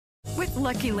With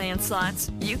Lucky Land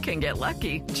Slots, you can get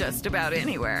lucky just about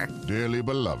anywhere. Dearly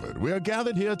beloved, we are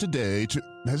gathered here today to...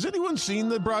 Has anyone seen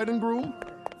the bride and groom?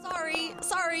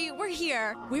 Sorry, we're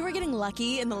here. We were getting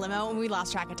lucky in the limo and we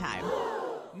lost track of time.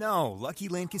 No, Lucky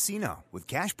Land Casino, with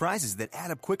cash prizes that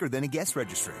add up quicker than a guest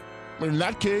registry. In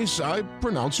that case, I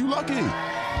pronounce you lucky.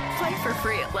 Play for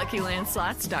free at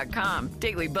LuckyLandSlots.com.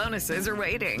 Daily bonuses are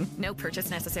waiting. No purchase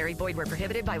necessary. Void where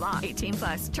prohibited by law.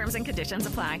 18+. Terms and conditions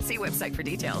apply. See website for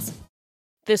details.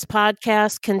 This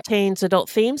podcast contains adult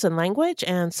themes and language,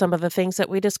 and some of the things that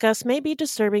we discuss may be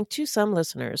disturbing to some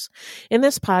listeners. In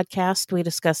this podcast, we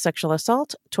discuss sexual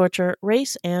assault, torture,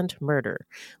 race, and murder.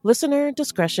 Listener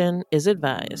discretion is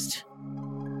advised.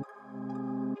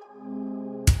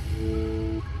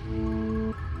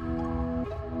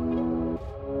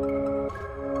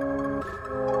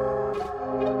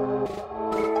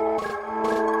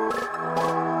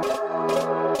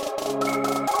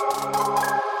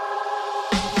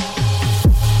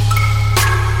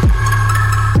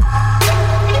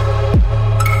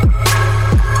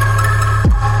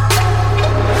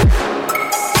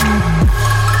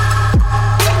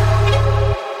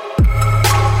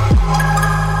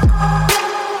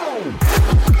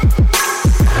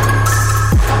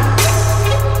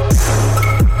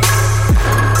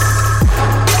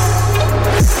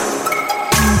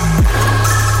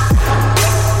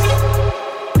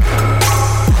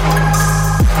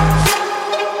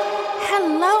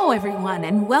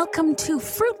 Welcome to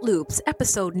Fruit Loops,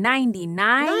 episode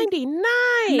 99.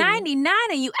 99?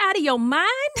 Are you out of your mind?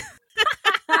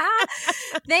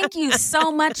 Thank you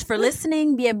so much for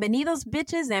listening. Bienvenidos,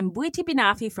 bitches, and buiti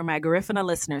binafi for my Garifuna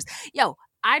listeners. Yo,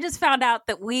 I just found out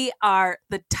that we are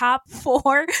the top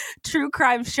 4 true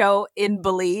crime show in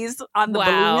Belize on the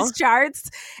Belize charts.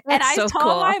 That's and I so told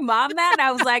cool. my mom that.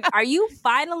 I was like, are you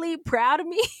finally proud of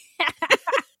me?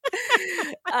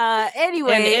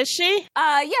 Anyway. And is she? Yeah,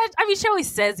 I mean, she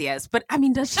always says yes, but I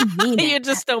mean, does she mean it? You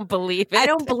just don't believe it. I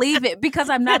don't believe it because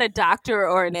I'm not a doctor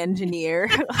or an engineer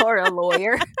or a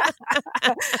lawyer.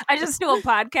 I just do a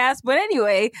podcast. But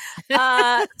anyway,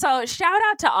 so shout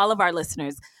out to all of our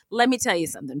listeners. Let me tell you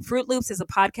something. Fruit Loops is a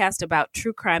podcast about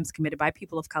true crimes committed by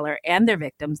people of color and their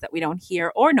victims that we don't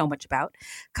hear or know much about.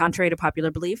 Contrary to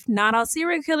popular belief, not all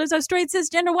serial killers are straight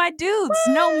cisgender white dudes.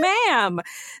 No, ma'am.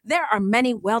 There are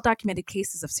many well-documented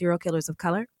cases of serial killers of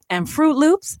color, and Fruit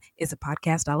Loops is a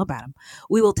podcast all about them.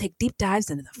 We will take deep dives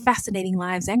into the fascinating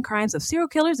lives and crimes of serial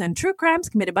killers and true crimes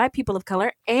committed by people of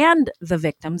color and the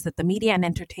victims that the media and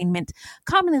entertainment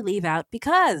commonly leave out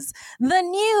because the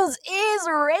news is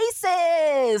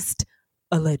racist.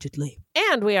 Allegedly.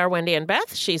 And we are Wendy and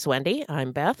Beth. She's Wendy.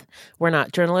 I'm Beth. We're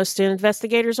not journalists,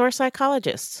 investigators, or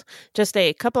psychologists. Just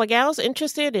a couple of gals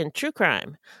interested in true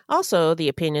crime. Also, the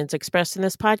opinions expressed in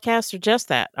this podcast are just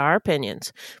that, our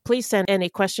opinions. Please send any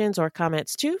questions or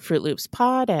comments to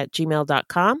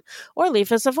fruitloopspod@gmail.com or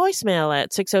leave us a voicemail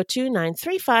at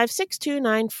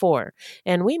 602-935-6294,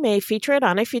 and we may feature it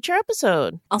on a future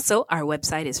episode. Also, our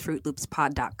website is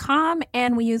fruitloopspod.com,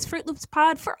 and we use Fruit Loops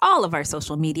Pod for all of our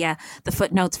social media. The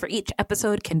footnotes for each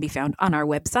episode can be found on our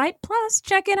website. Plus,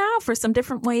 check it out for some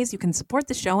different ways you can support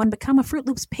the show and become a Fruit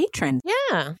Loops patron.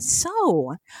 Yeah. So,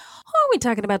 what are we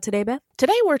talking about today, Beth?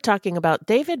 Today we're talking about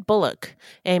David Bullock,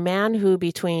 a man who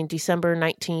between December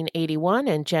 1981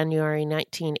 and January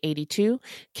 1982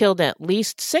 killed at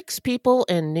least 6 people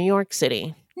in New York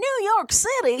City. New York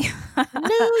City.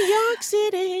 New York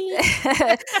City.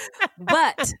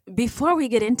 But before we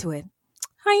get into it,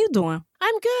 how you doing?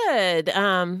 I'm good.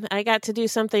 I got to do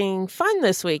something fun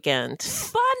this weekend.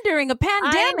 Fun during a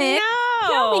pandemic?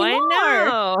 I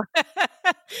know.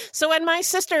 So when my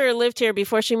sister lived here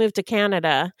before she moved to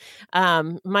Canada,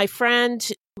 my friend,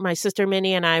 my sister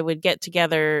Minnie, and I would get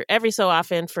together every so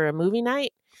often for a movie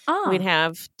night. Oh. We'd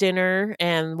have dinner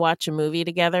and watch a movie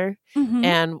together. Mm-hmm.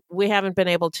 And we haven't been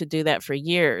able to do that for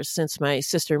years since my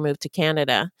sister moved to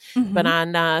Canada. Mm-hmm. But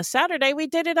on Saturday, we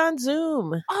did it on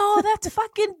Zoom. Oh, that's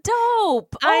fucking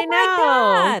dope. I know.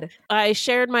 My God. I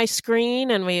shared my screen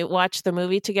and we watched the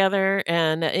movie together.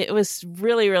 And it was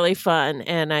really, really fun.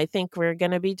 And I think we're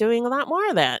going to be doing a lot more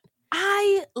of that.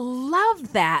 I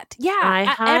love that. Yeah. I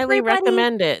highly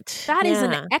recommend it. That is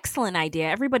an excellent idea.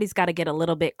 Everybody's got to get a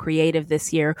little bit creative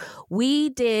this year. We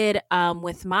did,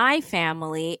 with my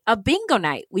family, a bingo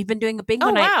night. We've been doing a bingo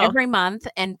night every month,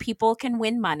 and people can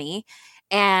win money.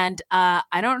 And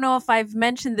I don't know if I've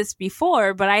mentioned this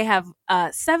before, but I have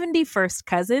 70 first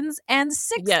cousins and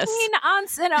 16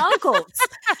 aunts and uncles.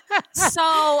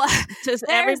 So does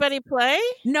everybody play?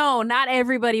 No, not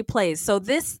everybody plays. So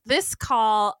this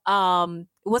call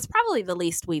was probably the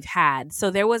least we've had. So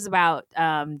there was about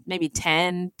maybe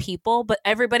 10 people, but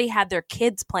everybody had their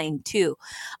kids playing too.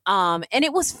 And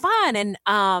it was fun. And,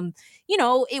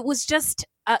 it was just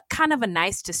kind of a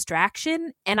nice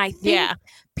distraction. And I think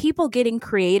people getting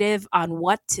creative on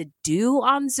what to do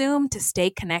on Zoom to stay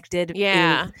connected.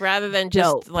 Yeah, rather than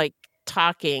just like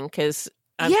talking, because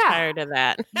I'm tired of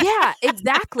that. Yeah,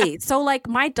 exactly. So like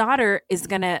my daughter is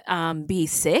going to be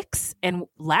 6. And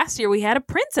last year we had a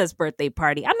princess birthday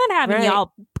party. I'm not having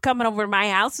y'all coming over to my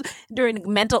house during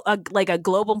a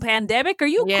global pandemic. Are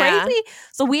you crazy?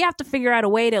 So we have to figure out a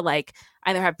way to like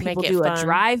either have people do a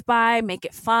drive-by, make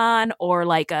it fun, or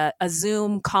like a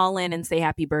Zoom call in and say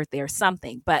happy birthday or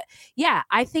something. But yeah,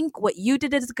 I think what you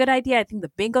did is a good idea. I think the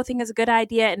bingo thing is a good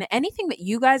idea. And anything that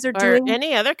you guys are doing. Or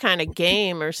any other kind of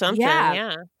game or something.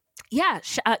 Yeah.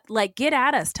 Like get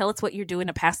at us. Tell us what you're doing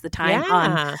to pass the time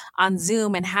on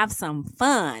Zoom and have some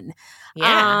fun.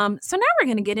 Yeah. So now we're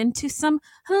going to get into some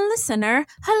listener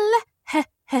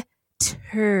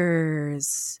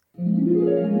letters.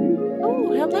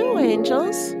 Oh, hello,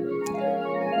 angels.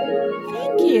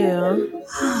 Thank you.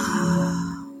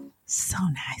 So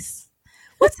nice.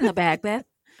 What's in the bag, Beth?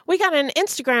 We got an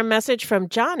Instagram message from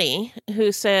Johnny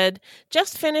who said,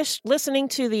 just finished listening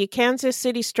to the Kansas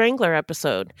City Strangler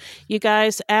episode. You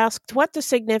guys asked what the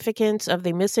significance of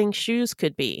the missing shoes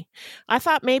could be. I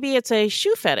thought maybe it's a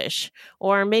shoe fetish,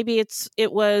 or maybe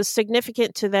it was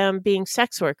significant to them being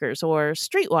sex workers or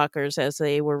streetwalkers, as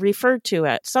they were referred to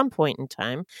at some point in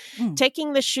time.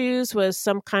 Taking the shoes was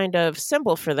some kind of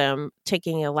symbol for them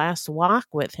taking a last walk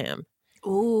with him.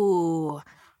 Ooh,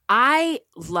 I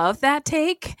love that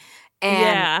take.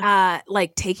 And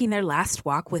like taking their last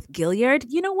walk with Gilliard,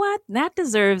 you know what? That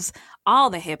deserves all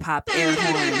the hip hop air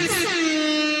horns.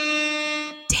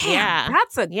 Damn,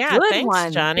 that's a good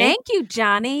one. Johnny. Thank you,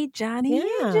 Johnny. Johnny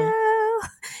Angel.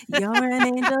 You're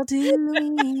an angel to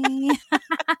me.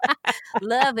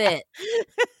 Love it.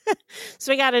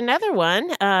 So we got another one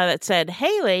that said,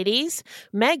 hey, ladies,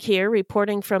 Meg here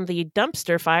reporting from the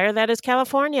dumpster fire that is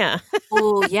California.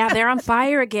 Oh, yeah, they're on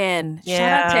fire again.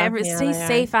 Shout out to everyone. Stay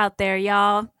safe out there,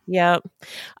 y'all. Yep.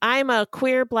 I'm a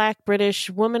queer Black British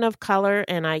woman of color,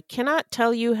 and I cannot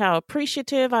tell you how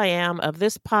appreciative I am of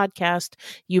this podcast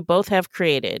you both have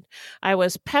created. I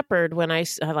was peppered when I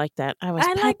like that. I was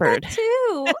peppered. Like that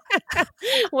too.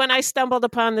 When I stumbled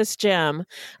upon this gem.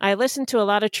 I listened to a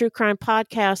lot of true crime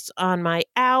podcasts on my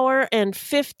hour and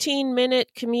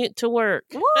 15-minute commute to work.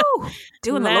 Woo!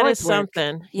 Doing the Lord's work.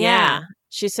 Something. Yeah.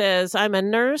 She says, I'm a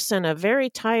nurse and a very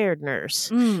tired nurse,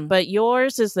 but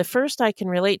yours is the first I can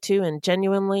relate to and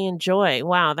genuinely enjoy.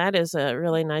 Wow, that is a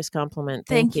really nice compliment.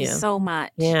 Thank you so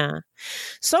much. Yeah.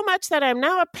 So much that I'm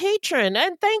now a patron,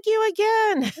 and thank you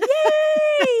again.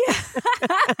 Yay!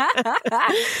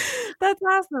 That's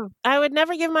awesome. I would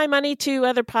never give my money to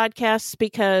other podcasts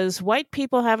because white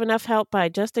people have enough help by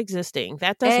just existing.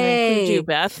 That doesn't include you,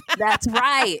 Beth. That's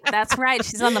right. That's right.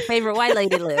 She's on the favorite white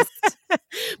lady list.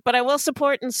 But I will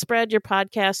support and spread your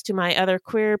podcast to my other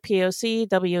queer POC,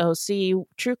 WOC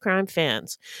true crime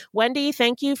fans. Wendy,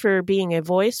 thank you for being a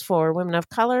voice for women of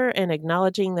color and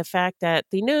acknowledging the fact that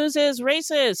the news is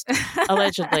racist,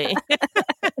 allegedly.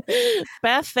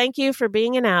 Beth, thank you for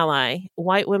being an ally.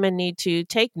 White women need to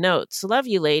take notes. Love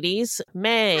you, ladies.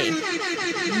 May.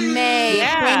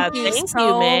 Yeah, thank you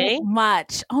so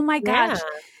much. Oh my gosh.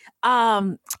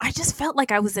 I just felt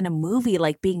like I was in a movie,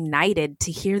 like being knighted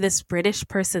to hear this British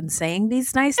person saying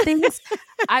these nice things.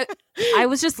 I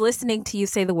was just listening to you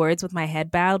say the words with my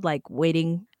head bowed, like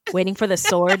waiting for the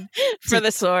sword. For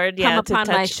the sword, come upon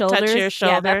my shoulders. Touch your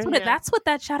shoulder. Yeah, that's what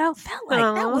that shout out felt like.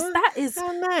 That is so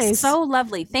nice. So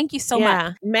lovely. Thank you so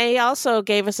much. May also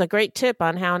gave us a great tip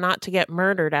on how not to get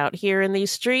murdered out here in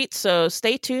these streets, so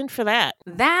stay tuned for that.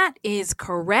 That is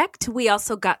correct. We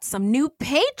also got some new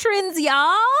patrons,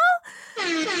 y'all.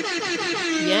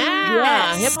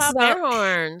 Yeah. Hip hop air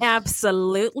horns.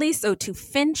 Absolutely. So to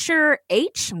Fincher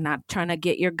H, I'm not trying to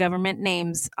get your government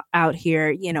names out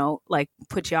here, like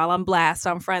put y'all on blast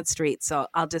on Front Street. So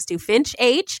I'll just do Finch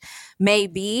H,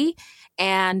 maybe,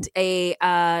 and a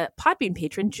Podbean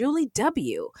patron, Julie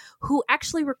W, who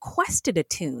actually requested a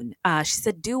tune. She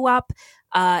said doo-wop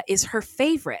is her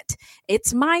favorite.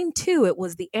 It's mine too. It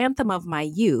was the anthem of my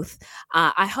youth.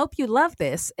 I hope you love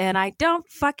this and I don't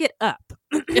fuck it up.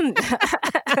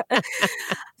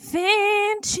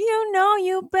 Finch, you know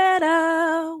you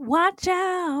better watch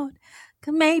out.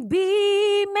 Maybe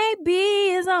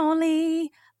it's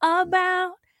only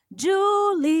about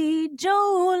Julie.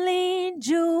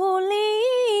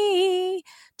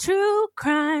 True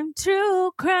crime.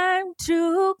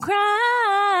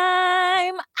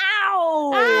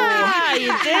 Ow! Ah,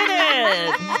 you did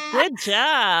it. Good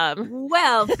job.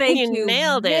 Well, thank you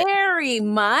nailed it. very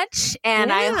much.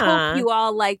 And I Yeah. hope you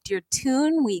all liked your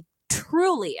tune. We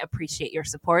truly appreciate your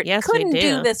support. Yes, we Couldn't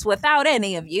do. this without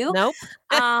any of you. Nope.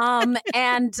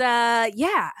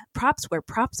 Props where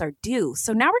props are due.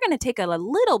 So now we're going to take a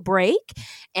little break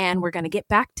and we're going to get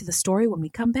back to the story when we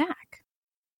come back.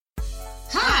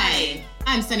 Hi,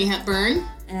 I'm Sunny Hepburn.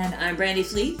 And I'm Brandy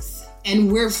Fleeks.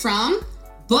 And we're from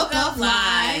Book of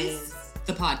Lies,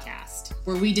 the podcast,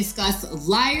 where we discuss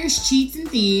liars, cheats, and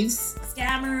thieves,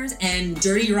 Scammers and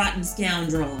dirty, rotten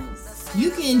scoundrels.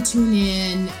 You can tune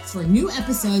in for new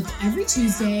episodes every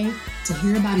Tuesday to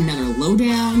hear about another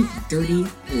lowdown, dirty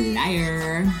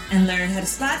liar. And learn how to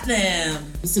spot them.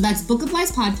 So that's Book of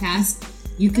Lies Podcast.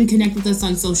 You can connect with us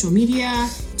on social media,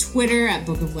 Twitter at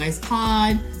Book of Lies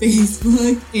Pod,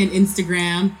 Facebook, and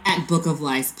Instagram at Book of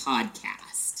Lies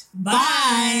Podcast.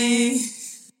 Bye!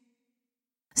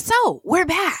 So we're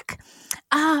back.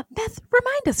 Beth,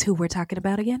 remind us who we're talking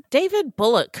about again. David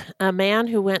Bullock, a man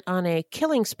who went on a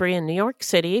killing spree in New York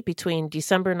City between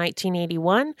December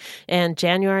 1981 and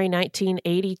January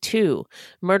 1982,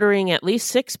 murdering at least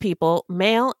 6 people,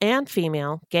 male and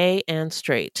female, gay and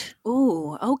straight.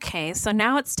 Ooh, okay. So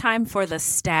now it's time for the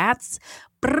stats.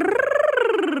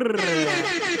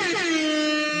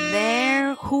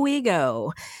 There we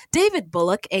go. David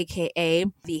Bullock, a.k.a.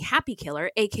 the Happy Killer,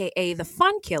 a.k.a. the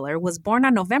Fun Killer, was born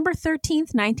on November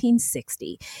 13th,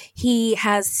 1960. He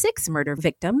has 6 murder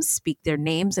victims. Speak their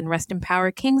names and rest in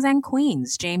power, kings and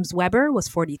queens. James Weber was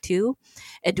 42.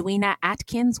 Edwina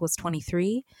Atkins was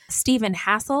 23. Stephen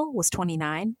Hassel was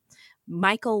 29.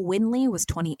 Michael Winley was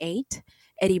 28.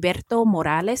 Heriberto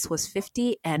Morales was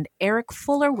 50, and Eric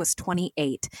Fuller was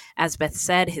 28. As Beth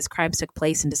said, his crimes took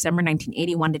place in December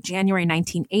 1981 to January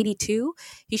 1982.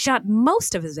 He shot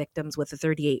most of his victims with a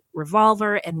 .38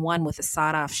 revolver and one with a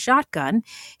sawed-off shotgun.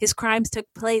 His crimes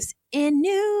took place in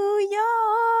New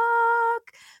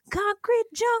York, concrete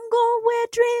jungle where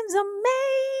dreams are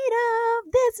made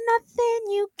of. There's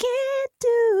nothing you can't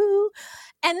do.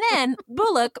 And then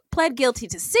Bullock pled guilty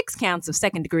to 6 counts of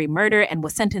second-degree murder and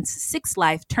was sentenced to 6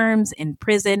 life terms in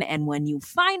prison. And when you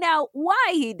find out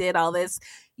why he did all this,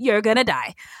 you're going to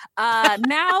die.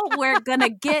 Now we're going to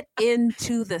get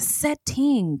into the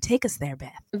setting. Take us there, Beth.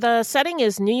 The setting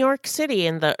is New York City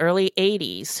in the early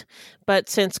 80s. But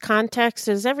since context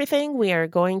is everything, we are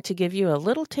going to give you a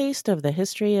little taste of the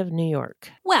history of New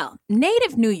York. Well,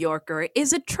 Native New Yorker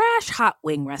is a trash hot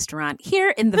wing restaurant here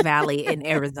in the Valley in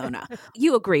Arizona.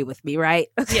 You agree with me, right?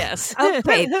 Yes.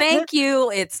 Okay, thank you.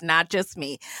 It's not just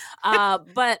me.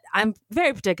 But I'm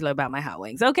very particular about my hot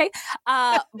wings, okay?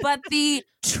 But the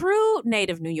true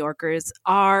Native New Yorkers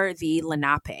are the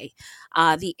Lenape.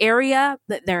 The area,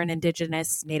 they're an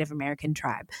indigenous Native American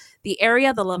tribe. The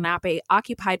area the Lenape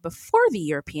occupied before the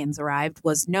Europeans arrived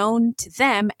was known to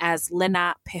them as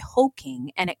Lenapehoking,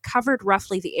 and it covered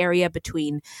roughly the area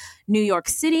between New York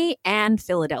City and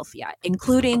Philadelphia,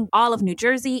 including all of New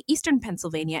Jersey, eastern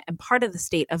Pennsylvania, and part of the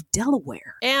state of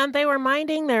Delaware. And they were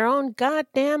minding their own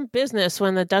goddamn business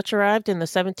when the Dutch arrived in the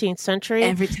 17th century.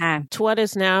 Every time. To what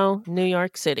is now New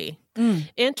York City.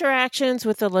 Interactions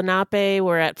with the Lenape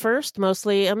were at first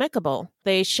mostly amicable.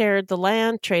 They shared the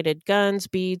land, traded guns,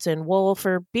 beads, and wool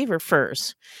for beaver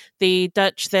furs. The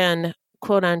Dutch then,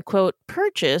 quote-unquote,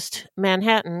 purchased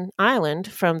Manhattan Island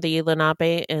from the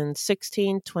Lenape in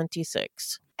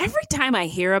 1626. Every time I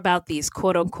hear about these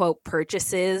quote-unquote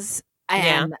purchases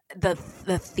and the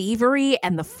thievery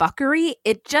and the fuckery,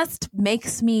 it just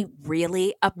makes me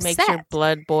really upset. Makes your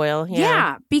blood boil.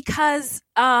 Yeah, because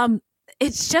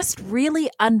it's just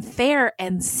really unfair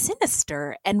and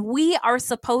sinister, and we are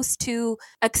supposed to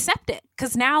accept it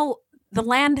because now the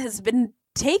land has been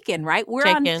taken, right? We're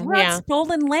on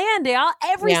stolen land,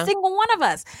 every single one of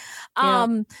us.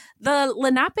 The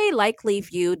Lenape likely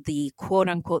viewed the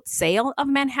quote-unquote sale of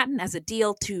Manhattan as a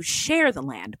deal to share the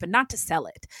land, but not to sell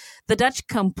it. The Dutch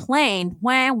complained,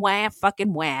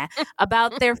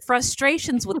 about their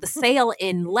frustrations with the sale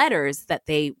in letters that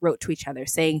they wrote to each other,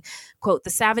 saying, quote, the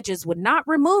savages would not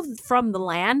remove from the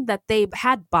land that they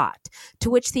had bought, to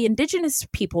which the indigenous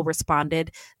people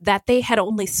responded that they had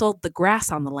only sold the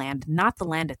grass on the land, not the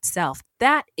land itself.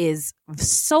 That is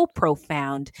so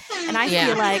profound, and I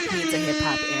feel like needs a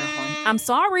hip-hop air horn. I'm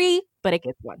sorry. but it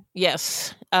gets one.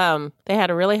 Yes. They had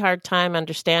a really hard time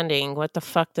understanding what the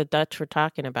fuck the Dutch were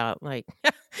talking about. Like,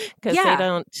 because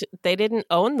they didn't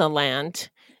own the land.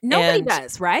 Nobody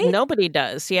does, right? Nobody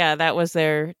does. Yeah, that was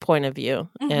their point of view.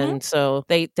 Mm-hmm. And so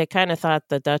they kind of thought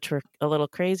the Dutch were a little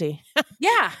crazy.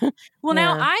 Yeah. Well,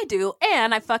 now I do,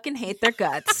 and I fucking hate their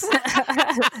guts.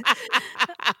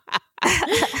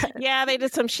 Yeah, they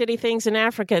did some shitty things in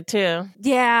Africa, too.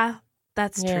 Yeah,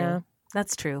 that's true.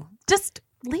 That's true. Just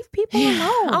leave people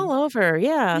alone. All over,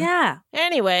 yeah. Yeah.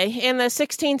 Anyway, in the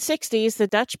 1660s, the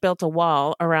Dutch built a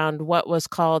wall around what was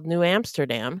called New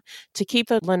Amsterdam to keep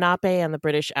the Lenape and the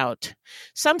British out.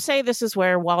 Some say this is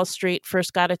where Wall Street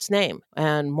first got its name,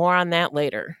 and more on that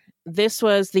later. This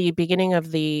was the beginning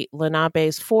of the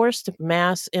Lenape's forced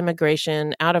mass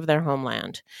immigration out of their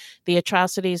homeland. The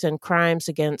atrocities and crimes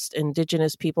against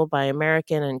Indigenous people by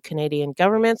American and Canadian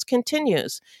governments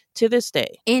continues to this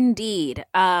day. Indeed.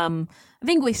 I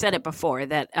think we said it before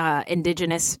that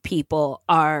Indigenous people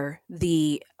are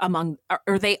they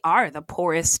are the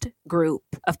poorest group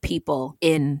of people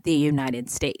in the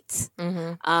United States.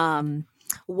 Mm-hmm.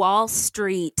 Wall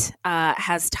Street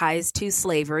has ties to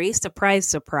slavery. Surprise,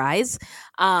 surprise.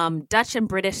 Dutch and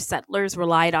British settlers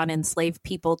relied on enslaved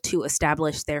people to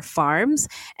establish their farms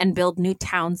and build new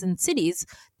towns and cities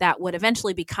that would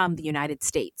eventually become the United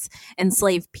States.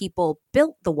 Enslaved people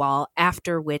built the wall,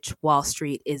 after which Wall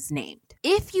Street is named.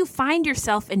 If you find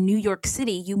yourself in New York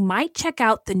City, you might check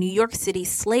out the New York City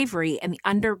Slavery and the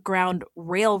Underground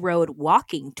Railroad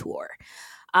walking tour.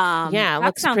 Yeah, it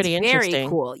looks pretty interesting. Very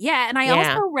cool. Yeah, and I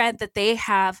also read that they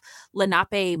have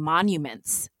Lenape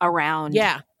monuments around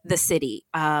the city.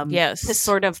 Yes, to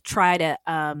sort of try to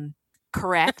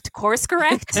course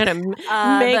correct make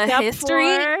the up history.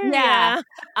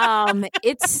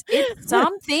 It's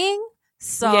something.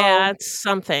 So yeah, it's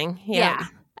something. Yeah.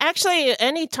 Actually,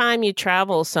 anytime you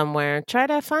travel somewhere, try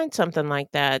to find something like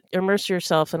that. Immerse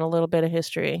yourself in a little bit of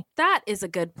history. That is a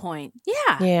good point.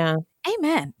 Yeah. Yeah.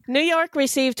 Amen. New York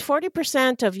received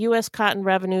 40% of U.S. cotton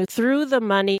revenue through the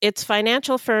money its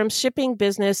financial firms, shipping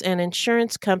business, and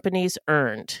insurance companies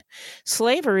earned.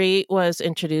 Slavery was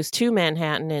introduced to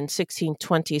Manhattan in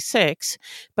 1626,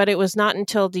 but it was not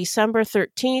until December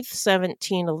 13th,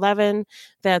 1711,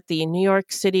 that the New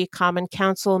York City Common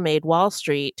Council made Wall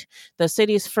Street the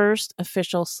city's first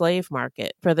official slave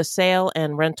market for the sale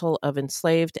and rental of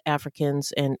enslaved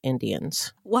Africans and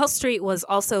Indians. Wall Street was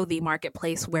also the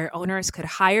marketplace where owners could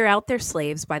hire out their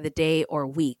slaves by the day or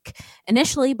week.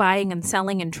 Initially, buying and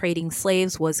selling and trading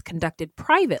slaves was conducted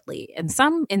privately, and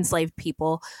some enslaved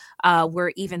people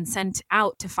were even sent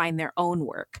out to find their own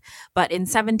work. But in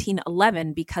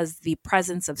 1711, because the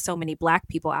presence of so many Black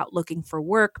people out looking for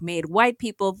work made white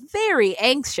people very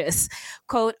anxious,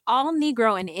 quote, all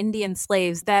Negro and Indian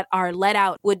slaves that are let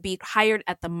out would be hired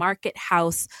at the market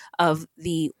house of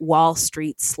the Wall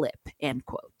Street slip, end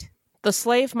quote. The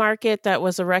slave market that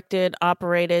was erected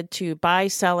operated to buy,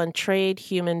 sell, and trade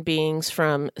human beings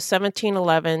from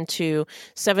 1711 to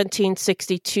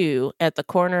 1762 at the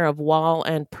corner of Wall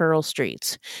and Pearl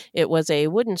Streets. It was a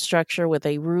wooden structure with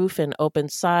a roof and open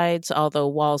sides, although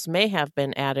walls may have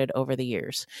been added over the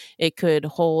years. It could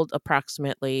hold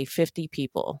approximately 50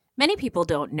 people. Many people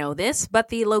don't know this, but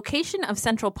the location of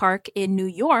Central Park in New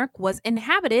York was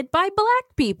inhabited by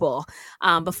Black people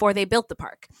before they built the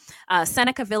park.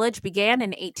 Seneca Village began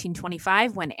in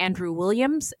 1825 when Andrew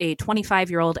Williams, a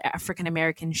 25-year-old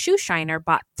African-American shoe shiner,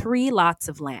 bought 3 lots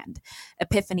of land.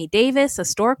 Epiphany Davis, a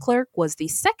store clerk, was the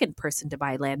second person to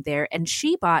buy land there, and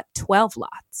she bought 12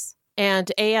 lots.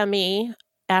 And AME,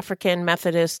 African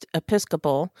Methodist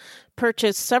Episcopal,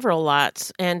 purchased several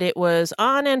lots, and it was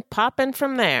on and popping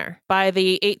from there. By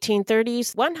the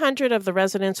 1830s, 100 of the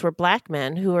residents were Black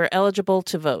men who were eligible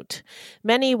to vote.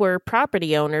 Many were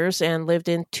property owners and lived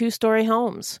in 2-story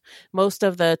homes. Most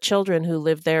of the children who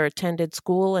lived there attended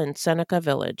school in Seneca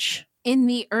Village. In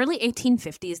the early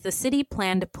 1850s, the city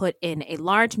planned to put in a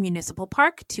large municipal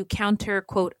park to counter,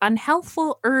 quote,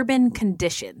 unhealthful urban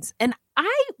conditions. And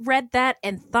I read that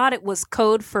and thought it was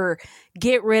code for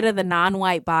get rid of the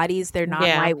non-white bodies, their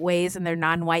non-white ways, and their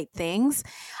non-white things,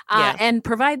 and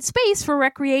provide space for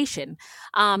recreation.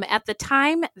 At the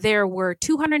time, there were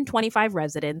 225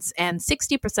 residents, and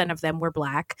 60% of them were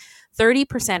Black,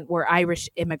 30% were Irish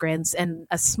immigrants, and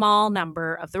a small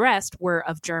number of the rest were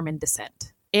of German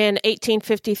descent. In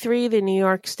 1853, the New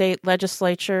York State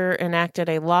Legislature enacted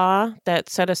a law that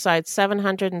set aside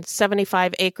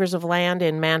 775 acres of land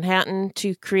in Manhattan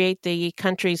to create the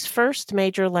country's first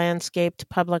major landscaped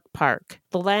public park.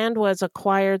 The land was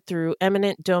acquired through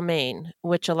eminent domain,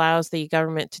 which allows the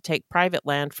government to take private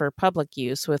land for public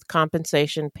use with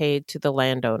compensation paid to the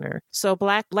landowner. So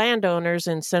Black landowners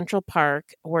in Central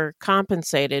Park were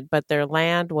compensated, but their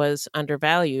land was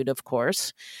undervalued, of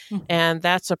course. And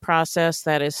that's a process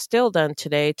that is still done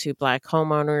today to Black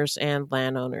homeowners and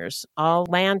landowners. All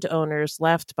landowners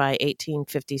left by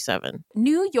 1857.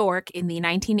 New York in the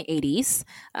 1980s,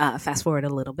 fast forward a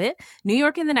little bit, New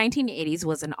York in the 1980s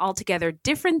was an altogether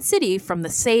different city from the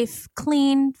safe,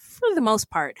 clean, for the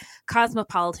most part,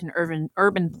 cosmopolitan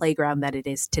urban playground that it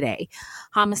is today.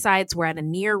 Homicides were at a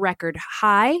near record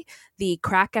high. The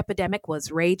crack epidemic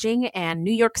was raging, and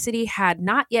New York City had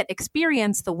not yet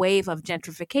experienced the wave of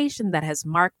gentrification that has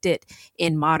marked it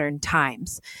in modern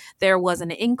times. There was an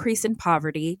increase in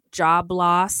poverty, job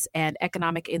loss, and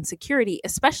economic insecurity,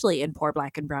 especially in poor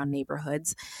Black and brown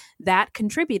neighborhoods, that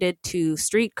contributed to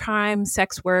street crime,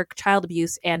 sex work, child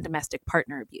abuse, and domestic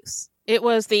partner abuse. It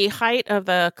was the height of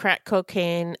the crack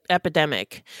cocaine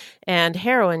epidemic, and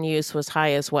heroin use was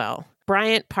high as well.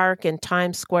 Bryant Park in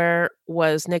Times Square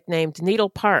was nicknamed Needle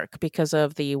Park because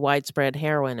of the widespread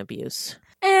heroin abuse.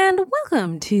 And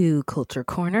welcome to Culture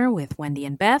Corner with Wendy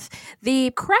and Beth.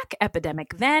 The crack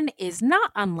epidemic then is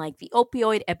not unlike the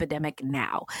opioid epidemic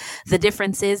now. The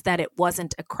difference is that it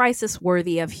wasn't a crisis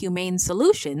worthy of humane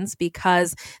solutions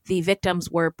because the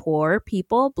victims were poor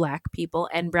people, Black people,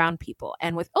 and brown people.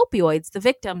 And with opioids, the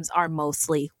victims are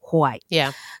mostly white.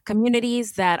 Yeah.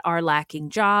 Communities that are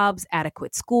lacking jobs,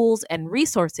 adequate schools, and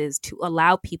resources to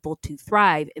allow people to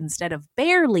thrive instead of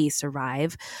barely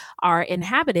survive are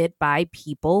inhabited by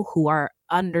people who are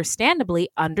understandably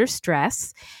under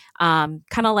stress, kind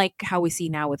of like how we see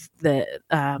now with the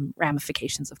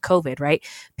ramifications of COVID, right?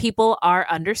 People are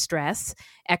under stress.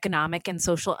 Economic and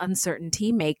social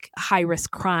uncertainty make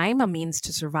high-risk crime a means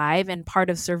to survive, and part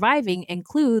of surviving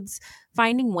includes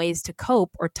finding ways to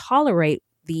cope or tolerate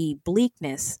the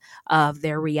bleakness of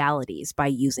their realities by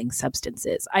using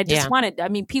substances. I just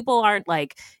people aren't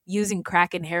like using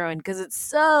crack and heroin because it's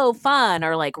so fun,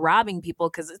 or like robbing people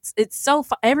because it's so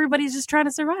fun. Everybody's just trying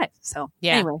to survive. So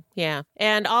anyway. Yeah.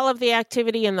 And all of the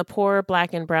activity in the poor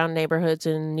Black and brown neighborhoods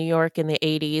in New York in the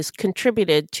 80s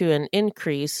contributed to an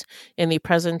increase in the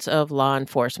presence of law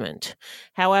enforcement.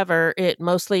 However, it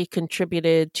mostly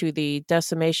contributed to the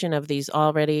decimation of these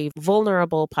already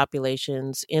vulnerable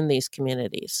populations in these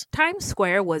communities. Times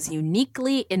Square was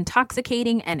uniquely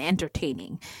intoxicating and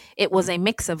entertaining. It was a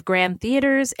mix of grand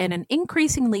theaters and an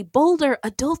increasingly bolder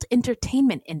adult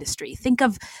entertainment industry. Think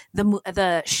of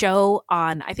the show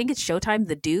on, I think it's Showtime,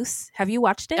 The Deuce. Have you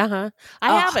watched it? I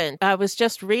haven't. I was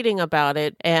just reading about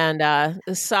it and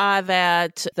saw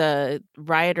that the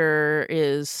writer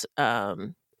is,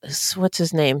 what's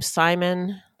his name?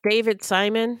 David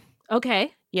Simon.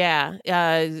 Okay. Yeah,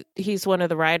 he's one of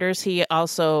the writers. He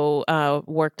also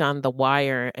worked on The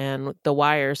Wire, and The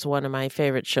Wire is one of my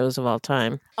favorite shows of all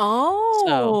time.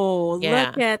 Oh,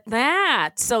 look at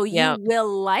that. So you will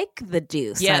like The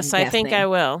Deuce. Yes, I think I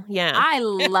will. Yeah. I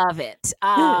love it.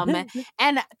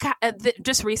 And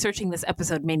just researching this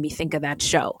episode made me think of that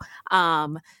show.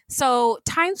 So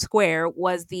Times Square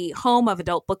was the home of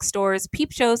adult bookstores,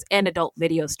 peep shows, and adult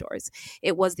video stores.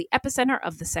 It was the epicenter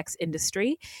of the sex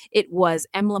industry. It was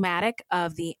emblematic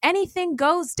of the anything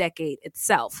goes decade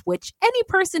itself, which any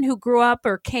person who grew up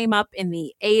or came up in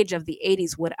the age of the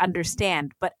 80s would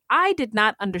understand. But I did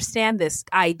not understand this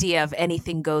idea of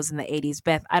anything goes in the 80s.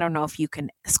 Beth, I don't know if you can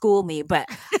school me, but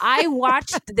I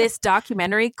watched this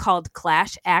documentary called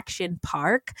Clash Action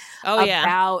Park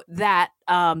about that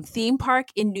theme park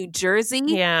in New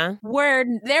Jersey, where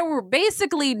there were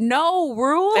basically no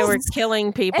rules. They were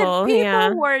killing people. And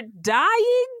people were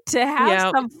dying to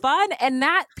have some fun. And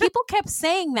that people kept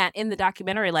saying that in the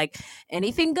documentary, like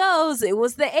anything goes. It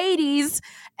was the 80s.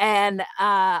 And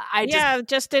I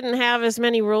just didn't have as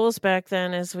many rules back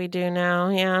then as we do now.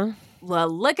 Yeah. Well,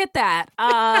 look at that.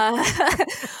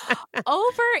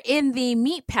 Over in the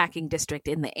meatpacking district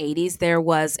in the 80s, there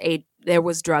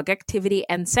was drug activity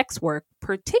and sex work,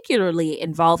 particularly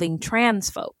involving trans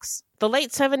folks. The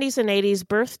late 70s and 80s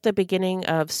birthed the beginning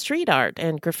of street art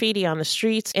and graffiti on the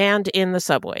streets and in the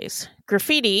subways.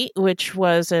 Graffiti, which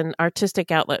was an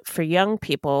artistic outlet for young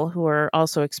people who were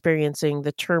also experiencing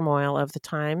the turmoil of the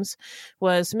times,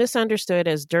 was misunderstood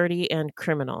as dirty and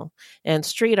criminal. And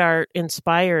street art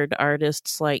inspired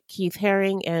artists like Keith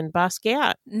Haring and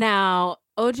Basquiat. Now,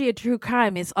 OG of True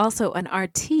Crime is also an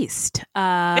artiste.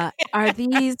 Are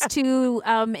these two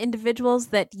individuals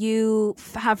that you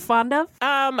have fond of?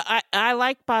 I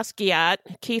like Basquiat.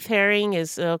 Keith Haring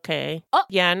is okay. Oh.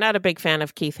 Yeah, not a big fan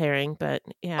of Keith Haring, but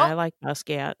yeah, I like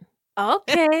Basquiat.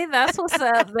 Okay, that's what's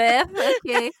up, Beth.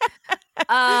 Okay.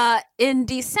 In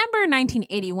December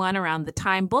 1981, around the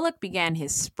time Bullock began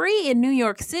his spree in New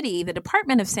York City, the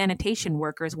Department of Sanitation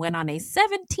workers went on a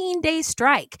 17-day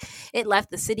strike. It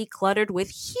left the city cluttered with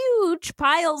huge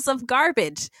piles of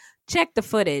garbage. Check the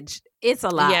footage. It's a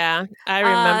lot. Yeah, I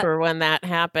remember when that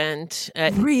happened.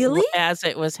 Really? As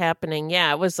it was happening.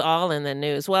 Yeah, it was all in the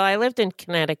news. Well, I lived in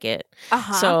Connecticut,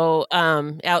 Uh-huh. so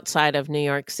outside of New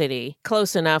York City,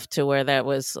 close enough to where that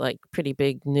was like pretty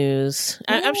big news.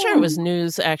 I'm sure it was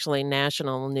news, actually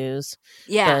national news.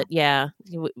 Yeah. But yeah,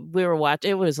 we were watching.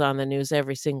 It was on the news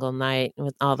every single night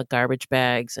with all the garbage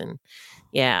bags and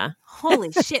yeah.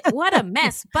 Holy shit, what a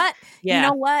mess. But Yeah. you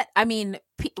know what? I mean,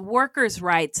 workers'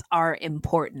 rights are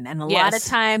important. And a lot of Yes.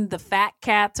 time, the fat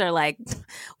cats are like,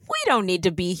 we don't need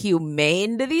to be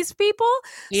humane to these people.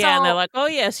 Yeah, and So, they're like, oh,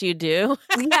 yes, you do.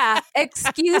 yeah,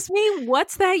 excuse me,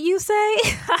 what's that you say?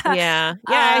 Yeah.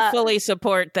 I fully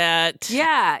support that.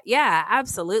 Yeah,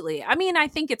 absolutely. I mean, I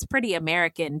think it's pretty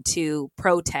American to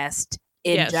protest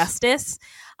injustice.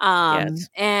 And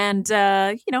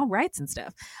rights and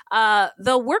stuff.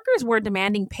 The workers were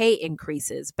demanding pay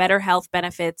increases, better health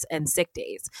benefits, and sick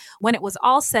days. When it was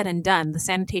all said and done, the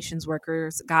sanitation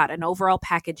workers got an overall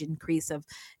package increase of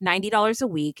 $90 a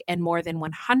week, and more than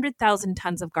 100,000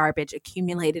 tons of garbage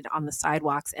accumulated on the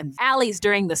sidewalks and alleys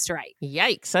during the strike.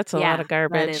 Yikes, that's a lot of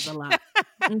garbage. That is a lot.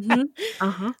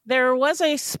 Mm-hmm. There was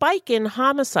a spike in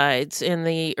homicides in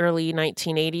the early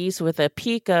 1980s with a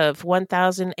peak of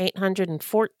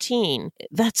 1,814.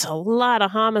 That's a lot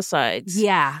of homicides.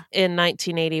 Yeah. In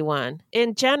 1981.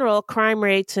 In general, crime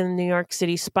rates in New York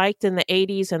City spiked in the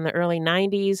 80s and the early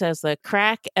 90s as the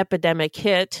crack epidemic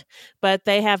hit, but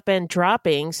they have been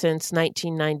dropping since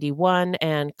 1991.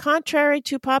 And contrary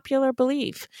to popular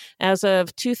belief, as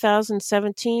of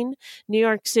 2017, New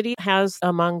York City has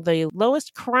among the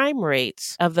lowest crime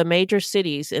rates of the major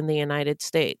cities in the United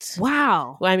States.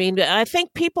 Wow. I mean, I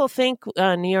think people think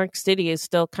New York City is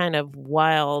still kind of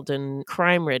wild and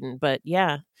crime-ridden, but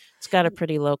yeah, it's got a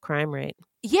pretty low crime rate.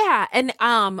 Yeah, and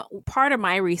part of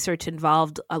my research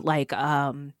involved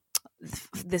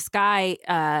this guy,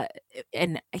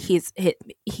 and he's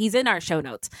in our show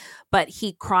notes, but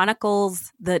he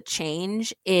chronicles the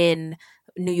change in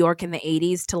New York in the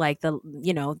 80s to like the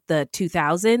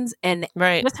 2000s, and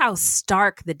just how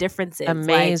stark the difference is.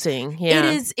 Amazing. Like, it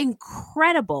is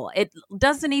incredible. It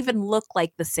doesn't even look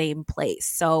like the same place.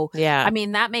 So yeah, I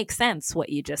mean, that makes sense what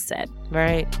you just said.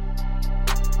 Right.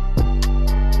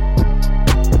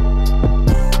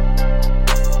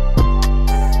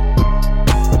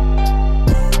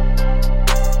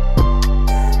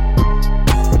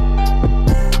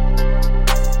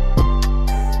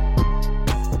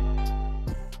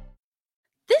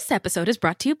 This episode is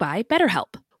brought to you by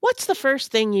BetterHelp. What's the first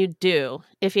thing you'd do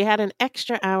if you had an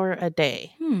extra hour a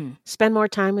day? Spend more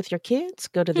time with your kids,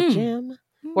 go to the gym,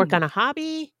 work on a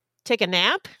hobby, take a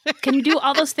nap? Can you do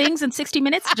all those things in 60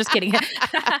 minutes? Just kidding.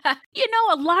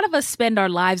 A lot of us spend our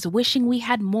lives wishing we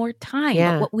had more time.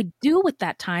 Yeah. But what we do with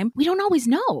that time, we don't always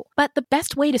know. But the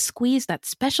best way to squeeze that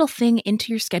special thing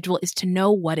into your schedule is to know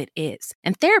what it is.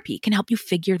 And therapy can help you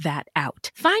figure that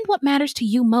out. Find what matters to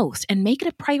you most and make it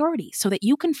a priority so that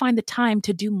you can find the time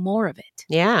to do more of it.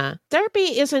 Yeah.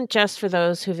 Therapy isn't just for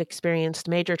those who've experienced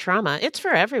major trauma. It's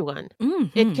for everyone.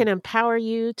 Mm-hmm. It can empower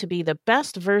you to be the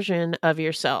best version of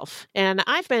yourself. And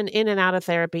I've been in and out of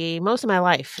therapy most of my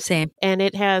life. Same. And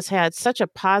it has had such a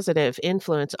positive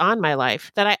influence on my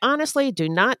life that I honestly do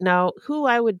not know who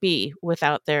I would be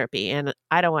without therapy. And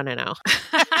I don't want to know.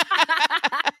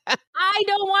 I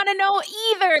don't want to know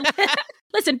either.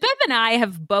 Listen, Bev and I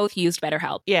have both used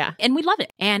BetterHelp. Yeah. And we love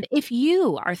it. And if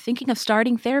you are thinking of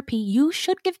starting therapy, you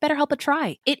should give BetterHelp a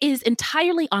try. It is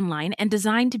entirely online and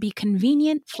designed to be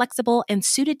convenient, flexible, and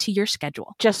suited to your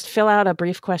schedule. Just fill out a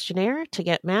brief questionnaire to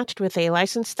get matched with a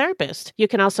licensed therapist. You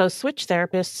can also switch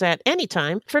therapists at any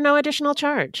time for no additional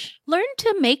charge. Learn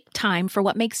to make time for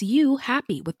what makes you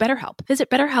happy with BetterHelp. Visit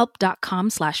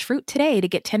BetterHelp.com/fruit today to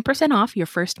get 10% off your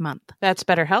first month. That's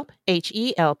BetterHelp,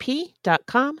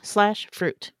 HELP.com/fruit.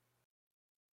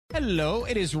 Hello,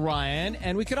 it is Ryan,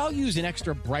 and we could all use an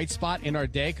extra bright spot in our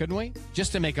day, couldn't we?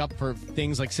 Just to make up for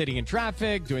things like sitting in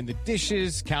traffic, doing the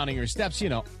dishes, counting your steps,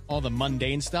 all the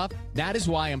mundane stuff. That is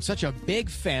why I'm such a big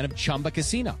fan of Chumba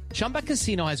Casino. Chumba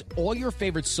Casino has all your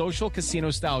favorite social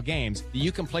casino-style games that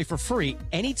you can play for free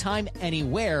anytime,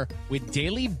 anywhere with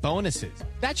daily bonuses.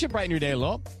 That should brighten your day a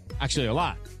little. Actually, a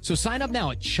lot. So sign up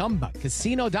now at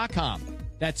ChumbaCasino.com.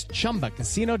 That's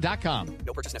ChumbaCasino.com.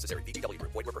 No purchase necessary. VGW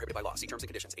Group. Void where prohibited by law. See terms and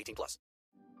conditions. 18+.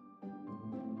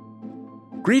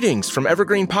 Greetings from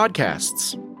Evergreen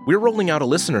Podcasts. We're rolling out a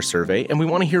listener survey, and we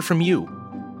want to hear from you.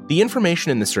 The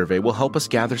information in the survey will help us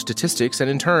gather statistics and,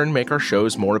 in turn, make our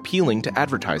shows more appealing to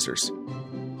advertisers.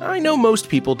 I know most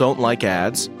people don't like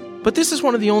ads, but this is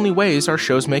one of the only ways our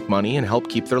shows make money and help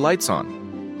keep their lights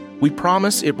on. We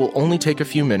promise it will only take a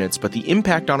few minutes, but the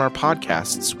impact on our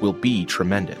podcasts will be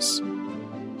tremendous.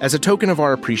 As a token of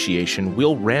our appreciation,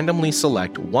 we'll randomly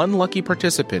select one lucky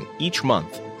participant each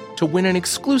month to win an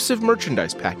exclusive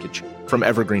merchandise package from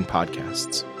Evergreen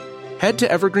Podcasts. Head to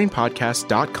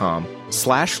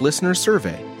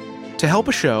evergreenpodcast.com/listenersurvey to help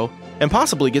a show and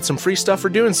possibly get some free stuff for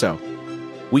doing so.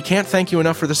 We can't thank you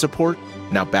enough for the support.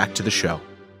 Now back to the show.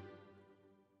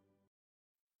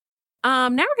 Now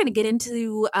we're going to get into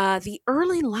the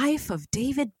early life of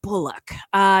David Bullock.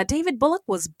 David Bullock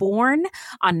was born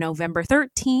on November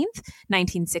 13th,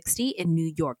 1960 in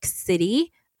New York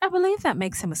City. I believe that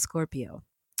makes him a Scorpio.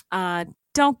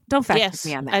 Don't fact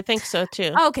me on that. I think so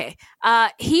too. Okay.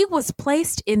 He was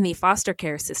placed in the foster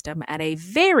care system at a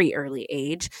very early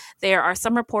age. There are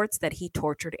some reports that he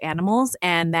tortured animals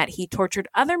and that he tortured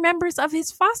other members of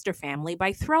his foster family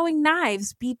by throwing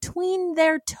knives between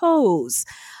their toes.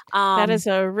 That is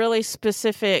a really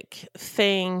specific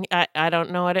thing. I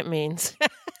don't know what it means.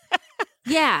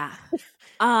 Yeah.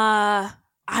 I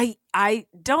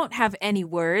don't have any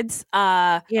words.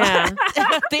 Yeah.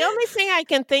 The only thing I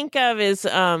can think of is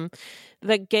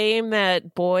the game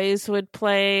that boys would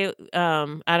play.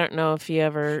 I don't know if you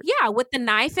ever... Yeah, with the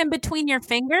knife in between your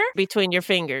finger? Between your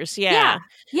fingers, yeah.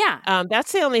 Yeah.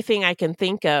 That's the only thing I can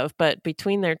think of, but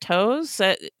between their toes,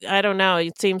 I don't know.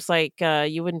 It seems like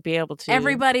you wouldn't be able to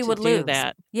Everybody would do lose.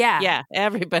 that. Yeah. Yeah,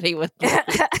 everybody would lose.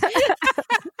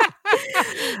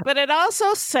 But it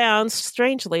also sounds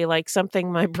strangely like something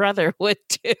my brother would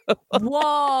do.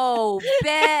 Whoa,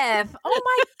 Beth. Oh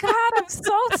my God, I'm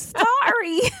so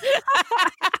sorry.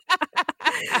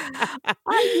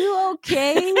 Are you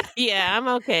okay? Yeah, I'm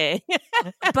okay.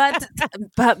 But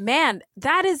man,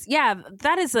 that is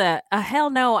a hell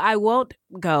no, I won't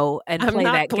go and play that game.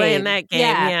 I'm not playing that game,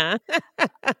 yeah.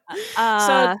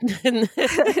 So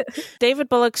David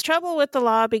Bullock's trouble with the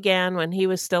law began when he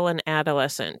was still an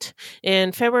adolescent.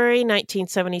 In February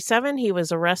 1977, he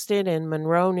was arrested in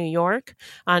Monroe, New York,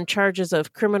 on charges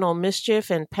of criminal mischief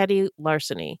and petty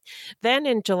larceny. Then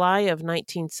in July of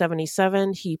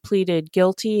 1977, he pleaded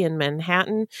guilty in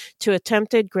Manhattan to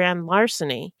attempted grand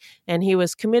larceny, and he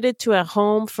was committed to a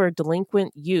home for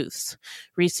delinquent youths,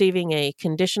 receiving a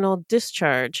conditional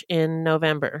discharge in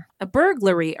November. A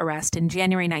burglary arrest in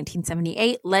January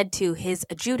 1978 led to his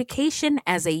adjudication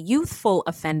as a youthful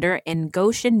offender in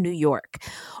Goshen, New York.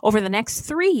 Over the next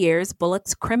 3 years,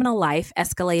 Bullock's criminal life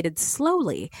escalated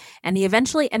slowly, and he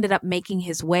eventually ended up making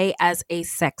his way as a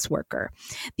sex worker.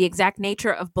 The exact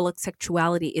nature of Bullock's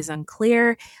sexuality is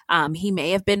unclear. He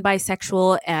may have been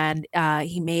bisexual, and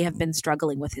he may have been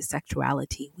struggling with his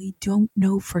sexuality. We don't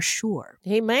know for sure.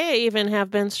 He may even have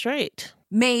been straight.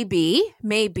 Maybe.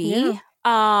 Yeah.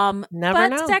 Never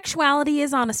know. Sexuality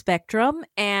is on a spectrum,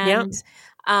 and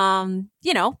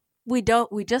we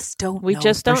just don't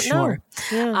know. Sure.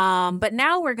 Yeah. But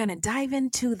now we're gonna dive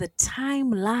into the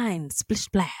timeline. Splish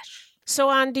splash. So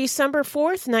on December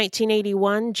 4th,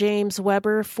 1981, James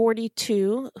Weber,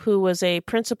 42, who was a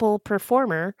principal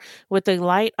performer with the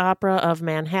Light Opera of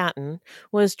Manhattan,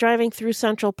 was driving through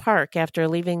Central Park after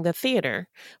leaving the theater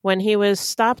when he was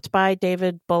stopped by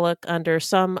David Bullock under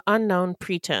some unknown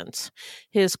pretense.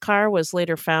 His car was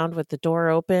later found with the door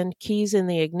open, keys in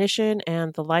the ignition,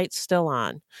 and the lights still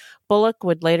on. Bullock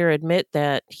would later admit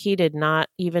that he did not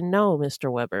even know Mr.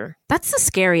 Weber. That's the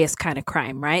scariest kind of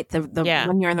crime, right?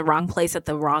 When you're in the wrong place at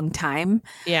the wrong time.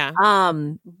 Yeah.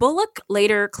 Bullock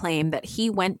later claimed that he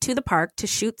went to the park to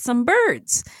shoot some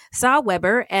birds, saw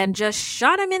Weber, and just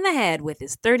shot him in the head with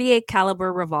his .38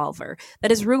 caliber revolver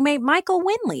that his roommate Michael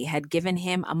Winley had given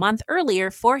him a month earlier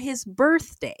for his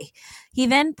birthday. He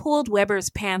then pulled Weber's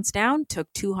pants down, took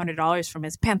 $200 from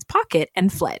his pants pocket,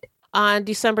 and fled. On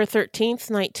December 13th,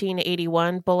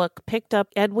 1981, Bullock picked up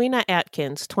Edwina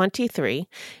Atkins, 23,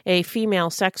 a female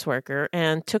sex worker,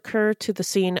 and took her to the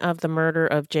scene of the murder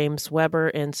of James Weber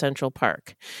in Central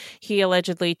Park. He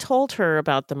allegedly told her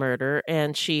about the murder,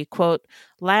 and she, quote,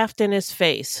 laughed in his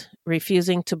face,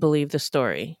 refusing to believe the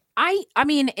story. I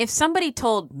mean, if somebody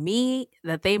told me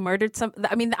that they murdered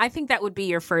I think that would be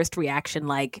your first reaction,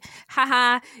 like,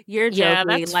 haha, you're joking. Yeah,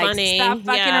 that's like, funny. Stop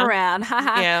fucking around.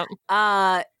 Haha.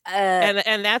 Yeah.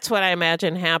 And that's what I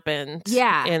imagine happened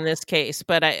in this case.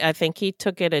 But I think he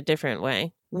took it a different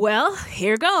way. Well,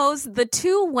 here goes. The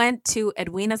two went to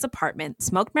Edwina's apartment,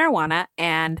 smoked marijuana,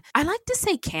 and I like to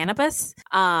say cannabis.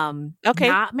 Okay.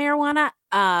 Not marijuana.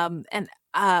 And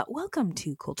welcome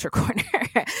to Culture Corner.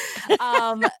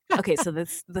 Okay, so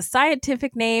the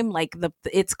scientific name, like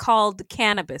it's called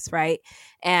cannabis, right?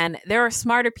 And there are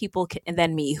smarter people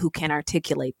than me who can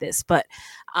articulate this, but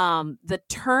the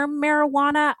term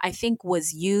marijuana, I think,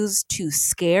 was used to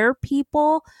scare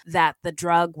people that the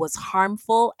drug was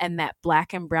harmful and that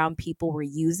Black and brown people were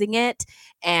using it.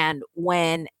 And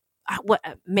when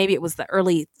maybe it was the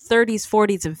early 30s,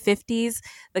 40s, and 50s,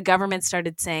 the government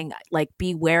started saying, like,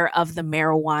 beware of the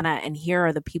marijuana, and here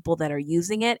are the people that are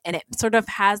using it. And it sort of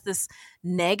has this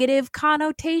negative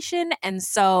connotation. And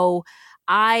so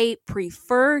I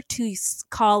prefer to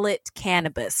call it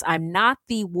cannabis. I'm not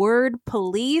the word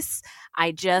police.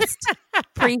 I just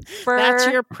prefer That's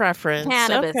your preference.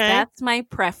 Cannabis. Okay. That's my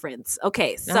preference.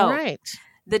 Okay, so all right.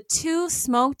 The two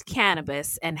smoked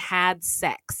cannabis and had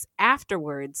sex.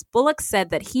 Afterwards, Bullock said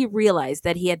that he realized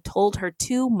that he had told her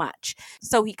too much.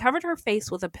 So he covered her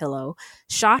face with a pillow,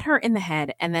 shot her in the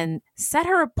head, and then set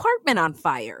her apartment on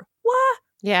fire. What?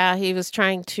 Yeah, he was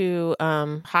trying to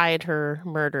hide her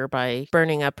murder by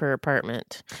burning up her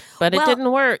apartment. But it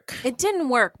didn't work. It didn't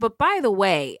work. But by the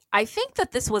way, I think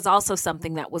that this was also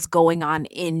something that was going on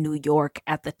in New York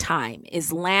at the time,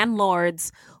 is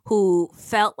landlords who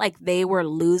felt like they were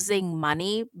losing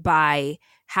money by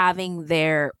having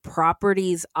their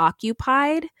properties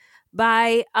occupied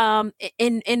by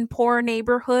in poor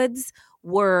neighborhoods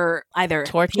were either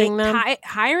torching them,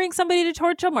 hiring somebody to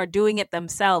torch them, or doing it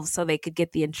themselves so they could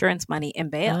get the insurance money and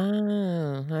bail.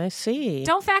 Oh, I see.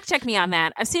 Don't fact check me on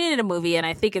that. I've seen it in a movie and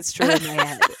I think it's true in my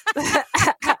head.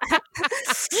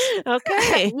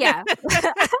 Okay. Yeah.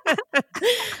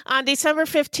 On December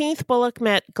 15th, Bullock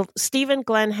met Stephen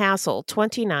Glenn Hassel,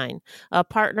 29, a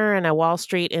partner in a Wall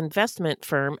Street investment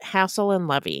firm, Hassel and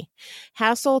Levy.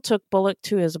 Hassel took Bullock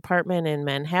to his apartment in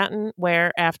Manhattan,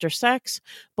 where, after sex,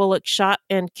 Bullock shot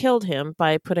and killed him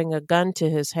by putting a gun to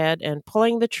his head and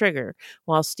pulling the trigger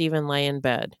while Stephen lay in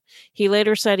bed. He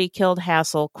later said he killed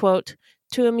Hassel, quote,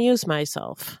 to amuse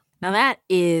myself. Now that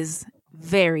is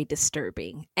very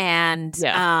disturbing and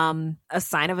a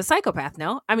sign of a psychopath.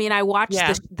 No, I mean, I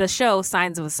watched the show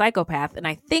Signs of a Psychopath, and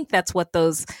I think that's what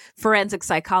those forensic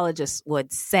psychologists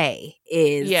would say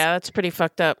is, that's pretty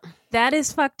fucked up. That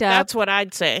is fucked up. That's what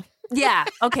I'd say. Yeah.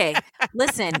 Okay.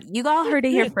 Listen, you all heard it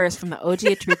here first from the OG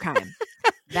of True Crime.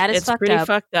 That is pretty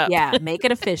fucked up. Yeah, make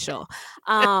it official.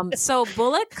 So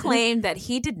Bullock claimed that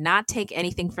he did not take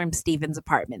anything from Stephen's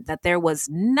apartment, that there was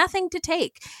nothing to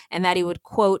take, and that he would,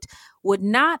 quote, would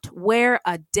not wear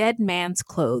a dead man's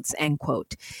clothes, end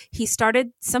quote. He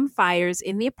started some fires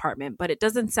in the apartment, but it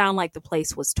doesn't sound like the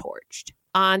place was torched.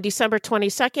 On December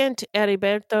 22nd,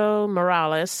 Heriberto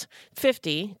Morales,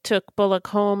 50, took Bullock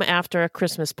home after a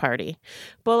Christmas party.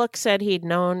 Bullock said he'd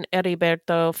known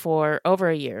Heriberto for over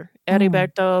a year.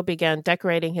 Heriberto began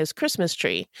decorating his Christmas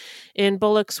tree. In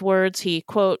Bullock's words, he,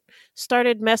 quote,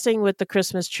 started messing with the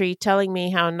Christmas tree, telling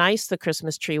me how nice the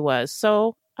Christmas tree was,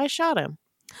 so I shot him.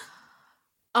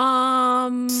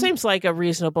 Seems like a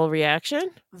reasonable reaction.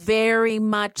 Very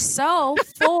much so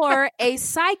for a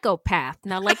psychopath.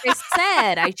 Now, like I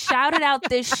said, I shouted out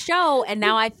this show and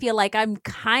now I feel like I'm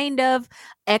kind of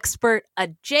expert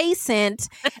adjacent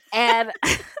and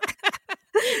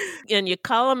and you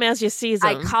call them as you see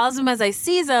them. I call them as I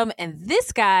see them, and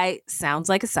this guy sounds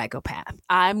like a psychopath.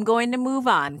 I'm going to move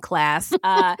on, class.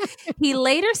 He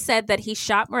later said that he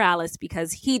shot Morales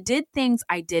because he did things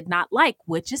I did not like,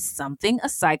 which is something a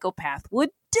psychopath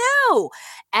would do,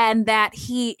 and that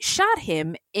he shot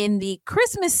him in the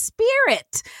Christmas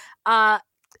spirit. I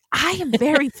am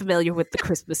very familiar with the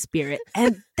Christmas spirit,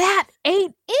 and that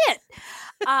ain't it.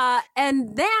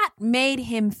 And that made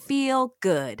him feel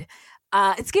good.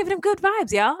 It's giving him good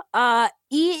vibes, y'all. I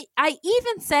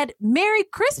even said Merry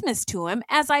Christmas to him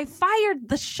as I fired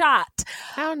the shot.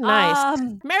 How nice.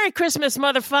 Merry Christmas,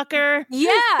 motherfucker.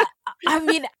 Yeah. I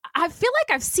mean, I feel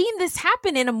like I've seen this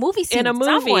happen in a movie scene In a movie,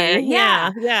 somewhere.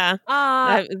 yeah.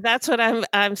 That's what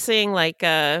I'm seeing. Like,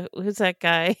 who's that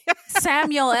guy?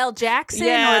 Samuel L. Jackson,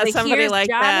 Yeah, or the somebody Here's like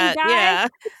Johnny that. guy. Yeah.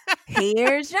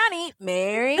 Here's Johnny.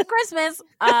 Merry Christmas.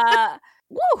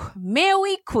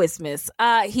 Merry Christmas.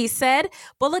 He said.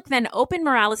 Bullock then opened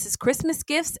Morales' Christmas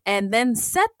gifts and then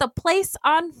set the place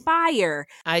on fire.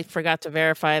 I forgot to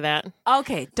verify that.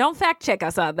 Okay, don't fact check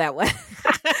us on that one.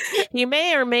 He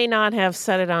may or may not have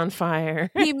set it on fire.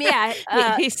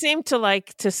 He seemed to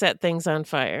like to set things on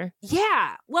fire.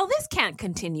 Yeah. Well, this can't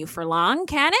continue for long,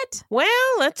 can it? Well,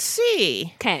 let's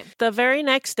see. Okay. The very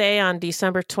next day, on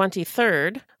December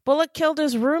 23rd, Bullock killed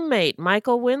his roommate,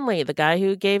 Michael Winley, the guy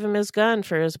who gave him his gun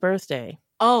for his birthday.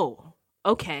 Oh,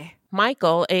 okay.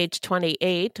 Michael, age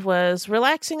 28, was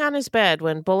relaxing on his bed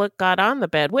when Bullock got on the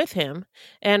bed with him,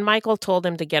 and Michael told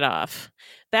him to get off.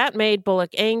 That made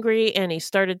Bullock angry, and he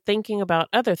started thinking about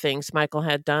other things Michael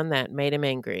had done that made him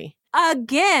angry.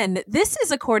 Again, this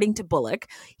is according to Bullock.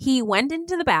 He went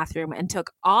into the bathroom and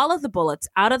took all of the bullets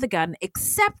out of the gun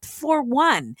except for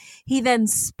one. He then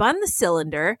spun the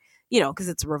cylinder, because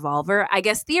it's a revolver, I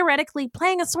guess theoretically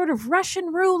playing a sort of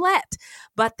Russian roulette,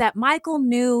 but that Michael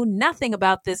knew nothing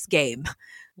about this game.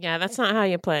 Yeah, that's not how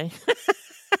you play.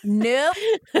 Nope.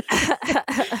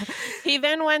 He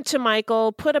then went to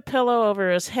Michael, put a pillow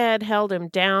over his head, held him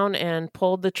down, and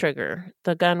pulled the trigger.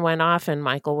 The gun went off and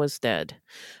Michael was dead.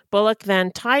 Bullock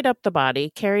then tied up the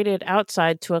body, carried it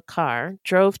outside to a car,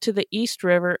 drove to the East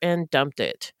River, and dumped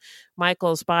it.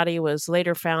 Michael's body was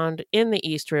later found in the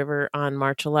East River on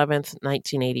March 11th,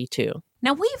 1982.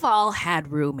 Now, we've all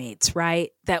had roommates, right?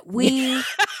 That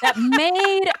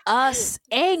made us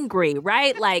angry,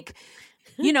 right? Like,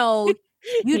 you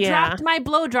dropped my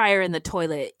blow dryer in the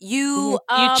toilet. You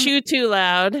chew too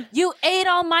loud. You ate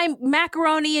all my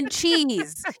macaroni and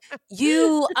cheese.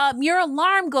 Your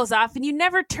alarm goes off and you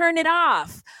never turn it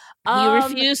off. You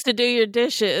refuse to do your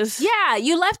dishes. Yeah,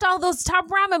 you left all those top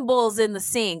ramen bowls in the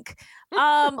sink.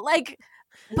 But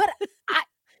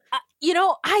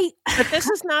this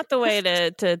is not the way to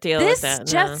deal with that.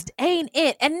 This just ain't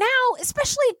it. And now,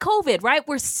 especially COVID, right?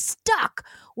 We're stuck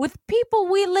with people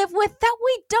we live with that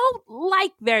we don't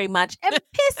like very much and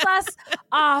piss us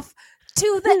off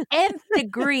to the nth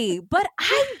degree. But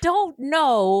I don't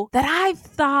know that I've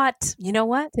thought, you know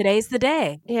what? Today's the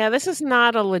day. Yeah, this is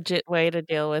not a legit way to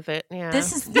deal with it. Yeah.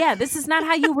 This is not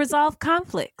how you resolve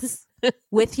conflicts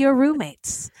with your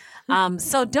roommates.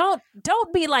 So don't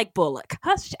be like Bullock.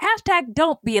 Hashtag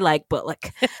don't be like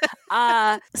Bullock.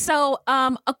 According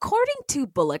to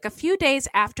Bullock, a few days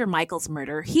after Michael's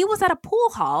murder, he was at a pool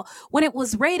hall when it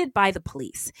was raided by the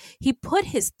police. He put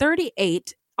his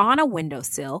 .38 on a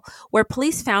windowsill where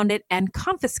police found it and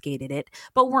confiscated it,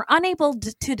 but were unable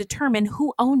to determine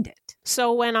who owned it.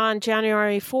 So when on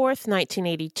January 4th,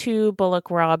 1982, Bullock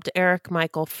robbed Eric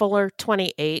Michael Fuller,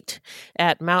 28,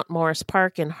 at Mount Morris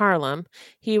Park in Harlem,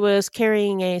 he was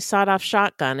carrying a sawed-off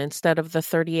shotgun instead of the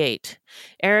 .38.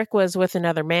 Eric was with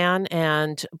another man,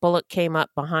 and Bullock came up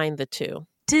behind the two.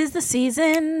 'Tis the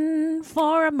season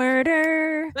for a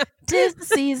murder. 'Tis the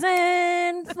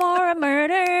season for a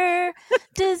murder.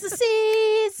 'Tis the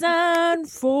season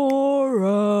for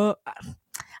a...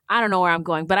 I don't know where I'm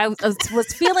going, but I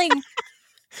was feeling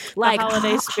like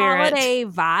holiday spirit. Holiday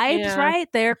vibes,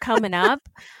 right? They're coming up.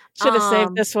 Should have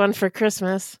saved this one for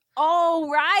Christmas. Oh,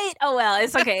 right. Oh, well,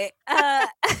 it's okay.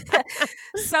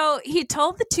 So he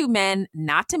told the two men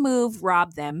not to move,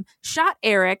 robbed them, shot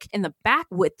Eric in the back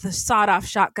with the sawed-off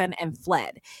shotgun, and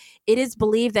fled. It is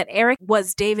believed that Eric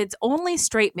was David's only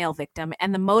straight male victim,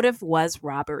 and the motive was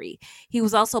robbery. He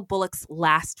was also Bullock's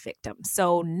last victim.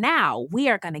 So now we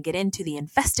are going to get into the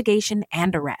investigation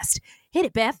and arrest. Hit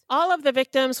it, Beth. All of the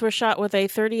victims were shot with a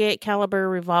 .38 caliber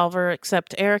revolver,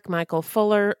 except Eric Michael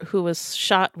Fuller, who was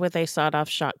shot with a sawed-off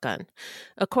shotgun.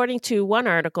 According to one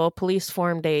article, police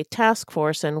formed a task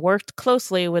force and worked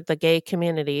closely with the gay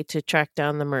community to track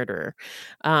down the murderer.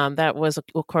 That was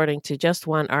according to just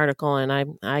one article, and I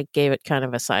gave it kind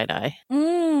of a side eye.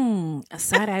 A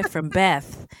side eye from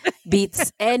Beth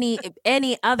beats any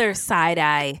other side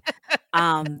eye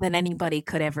than anybody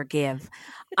could ever give.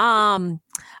 The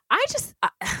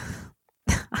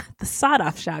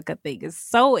sawed-off shotgun thing is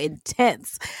so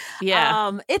intense.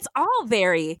 Yeah. It's all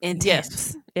very intense.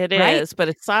 Yes, it right? is. But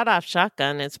a sawed-off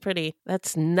shotgun,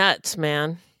 that's nuts,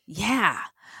 man. Yeah.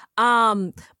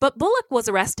 But Bullock was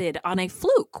arrested on a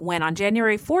fluke when on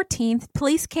January 14th,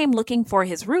 police came looking for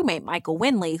his roommate, Michael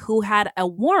Winley, who had a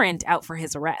warrant out for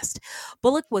his arrest.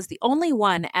 Bullock was the only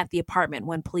one at the apartment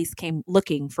when police came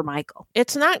looking for Michael.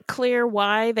 It's not clear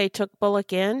why they took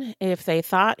Bullock in, if they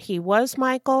thought he was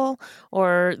Michael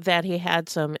or that he had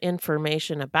some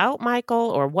information about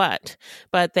Michael or what,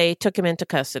 but they took him into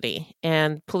custody,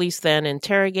 and police then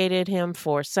interrogated him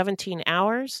for 17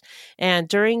 hours, and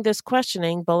during this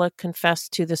questioning, Bullock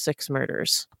confessed to the 6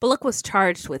 murders. Bullock was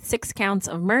charged with 6 counts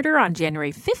of murder on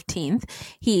January 15th.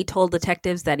 He told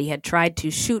detectives that he had tried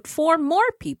to shoot 4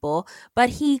 more people, but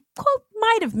he, quote,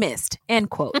 might have missed, end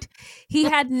quote. He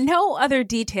had no other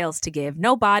details to give,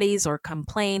 no bodies or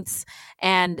complaints,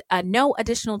 and no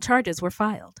additional charges were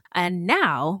filed. And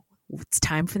now it's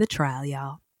time for the trial,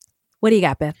 y'all. What do you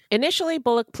got, Beth? Initially,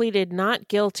 Bullock pleaded not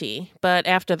guilty, but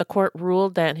after the court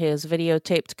ruled that his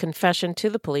videotaped confession to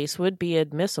the police would be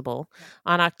admissible,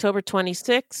 on October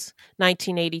 26,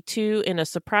 1982, in a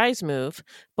surprise move,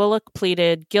 Bullock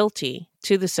pleaded guilty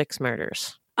to the 6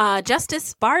 murders.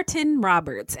 Justice Barton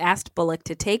Roberts asked Bullock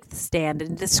to take the stand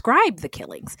and describe the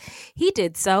killings. He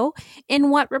did so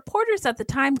in what reporters at the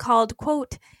time called,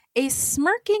 quote, a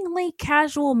smirkingly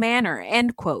casual manner,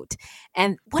 end quote.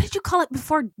 And what did you call it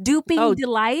before? Duping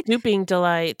delight? Duping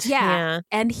delight. Yeah.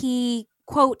 And he,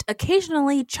 quote,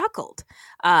 occasionally chuckled,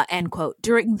 end quote,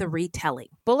 during the retelling.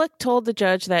 Bullock told the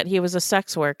judge that he was a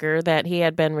sex worker, that he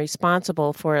had been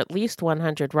responsible for at least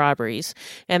 100 robberies,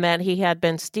 and that he had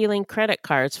been stealing credit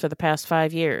cards for the past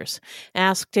 5 years.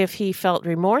 Asked if he felt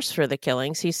remorse for the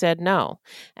killings, he said no.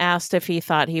 Asked if he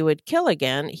thought he would kill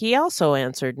again, he also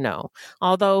answered no,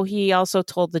 although he also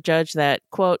told the judge that,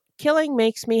 quote, killing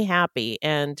makes me happy,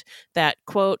 and that,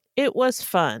 quote, it was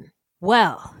fun.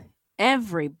 Well,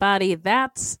 everybody,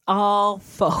 that's all,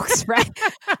 folks, right?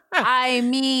 I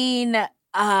mean,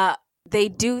 they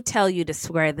do tell you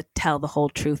to tell the whole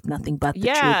truth, nothing but the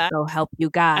truth, so help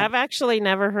you God. I've actually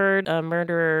never heard a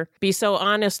murderer be so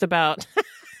honest about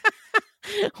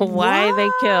why they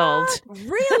killed.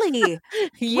 Really?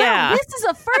 Yeah. Wow, this is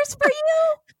a first for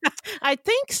you? I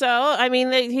think so. I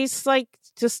mean, he's like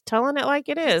just telling it like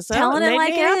it is. Telling it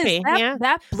like it is.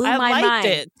 That blew my mind. I liked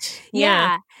it.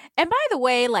 Yeah. And by the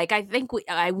way, like, I think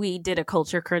we did a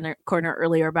culture corner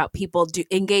earlier about people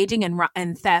engaging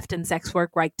in theft and sex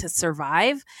work, right, to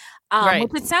survive. Right.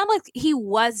 Which would sound like he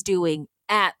was doing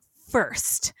at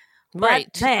first. Right.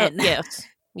 But then, yes.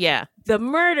 Yeah. The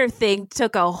murder thing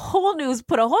put a whole new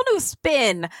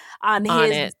spin on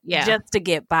his just to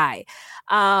get by.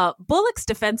 Bullock's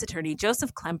defense attorney,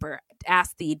 Joseph Klemper,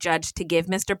 asked the judge to give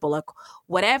Mr. Bullock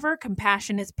whatever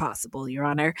compassion is possible, Your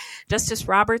Honor. Justice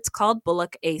Roberts called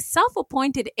Bullock a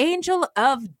self-appointed angel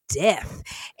of death,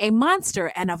 a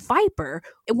monster and a viper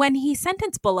when he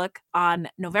sentenced Bullock on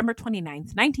November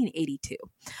 29th, 1982.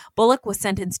 Bullock was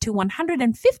sentenced to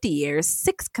 150 years,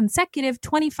 6 consecutive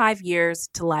 25 years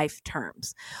to life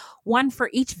terms, 1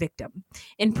 for each victim.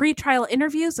 In pretrial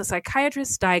interviews, a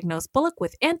psychiatrist diagnosed Bullock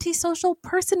with antisocial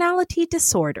personality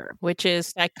disorder, which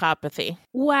is psychopathy.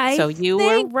 Why? So you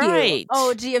were right.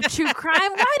 OG of true crime.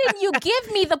 Why didn't you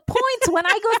give me the points when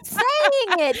I was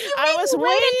saying it? I was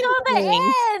waiting until the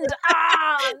end.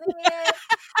 Oh, man.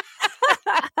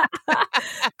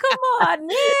 Come on,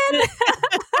 man.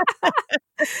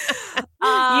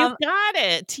 You got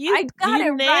it. You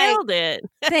nailed it.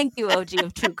 Thank you, OG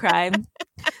of true crime.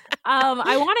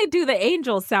 I want to do the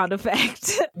angel sound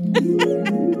effect.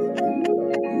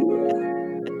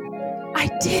 I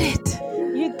did it.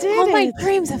 You did All it. my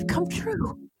dreams have come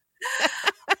true.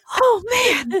 Oh,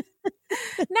 man.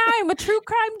 Now I'm a true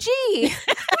crime G.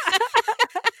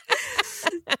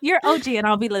 You're OG and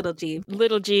I'll be little G.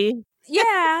 Little G.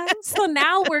 Yeah. So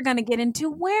now we're going to get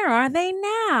into where are they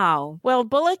now? Well,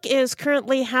 Bullock is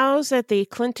currently housed at the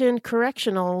Clinton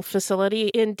Correctional Facility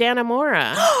in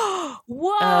Dannemora.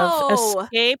 Whoa. Of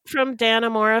Escape from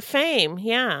Dannemora fame.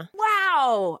 Yeah.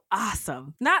 Wow.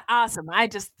 Awesome. Not awesome.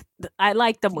 I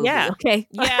like the movie. Yeah. Okay.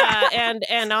 Yeah.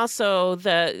 And also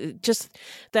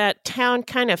that town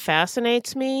kind of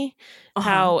fascinates me.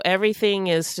 How everything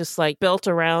is just like built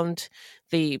around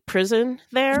the prison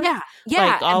there. Yeah. Yeah.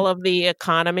 Like all of the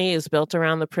economy is built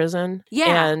around the prison.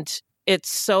 Yeah. And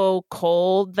it's so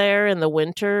cold there in the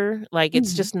winter. Like,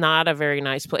 it's just not a very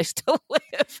nice place to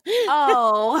live.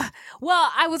 Oh,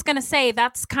 well, I was going to say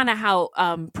that's kind of how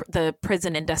the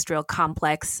prison industrial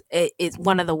complex is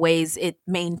one of the ways it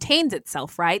maintains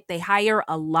itself, right? They hire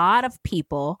a lot of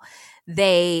people.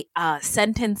 They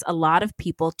sentence a lot of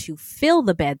people to fill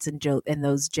the beds in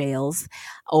those jails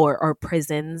or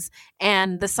prisons.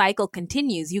 And the cycle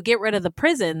continues. You get rid of the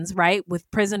prisons, right, with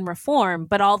prison reform,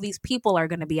 but all these people are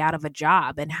going to be out of a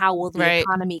job. And how will the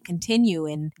economy continue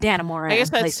in Dannemora? I guess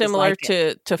that's similar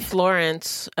to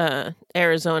Florence,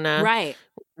 Arizona. Right.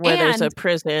 Where there's a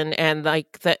prison, and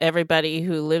like everybody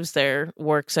who lives there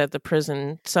works at the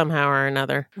prison somehow or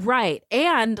another. Right.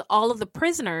 And all of the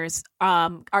prisoners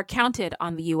are counted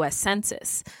on the U.S.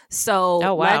 Census. So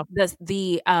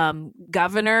the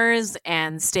governors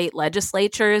and state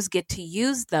legislatures get to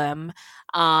use them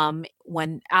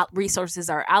when resources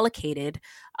are allocated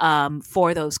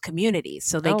for those communities.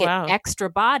 So they get extra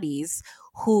bodies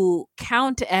who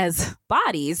count as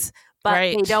bodies, but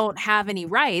they don't have any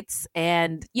rights,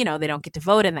 and, they don't get to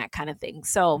vote and that kind of thing.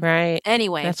 So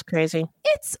anyway, that's crazy.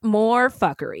 It's more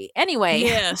fuckery. Anyway.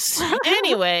 Yes.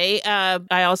 Anyway,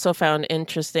 I also found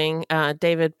interesting,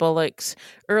 David Bullock's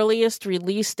earliest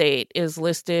release date is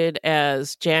listed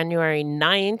as January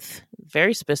 9th.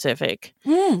 Very specific.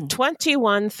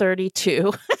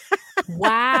 2132.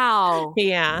 Wow.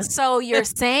 Yeah. So you're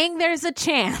saying there's a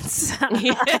chance.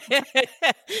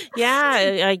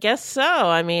 Yeah, I guess so.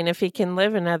 I mean, if he can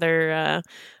live another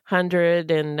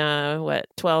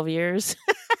 12 years.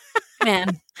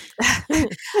 Man, I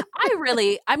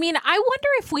wonder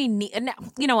if we need,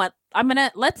 you know what, we're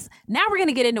going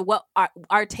to get into what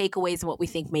our takeaways and what we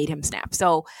think made him snap.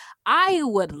 So I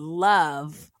would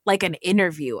love like an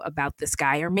interview about this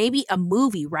guy, or maybe a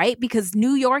movie, right? Because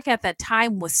New York at that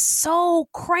time was so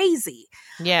crazy.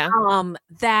 Yeah.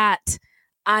 That,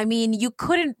 you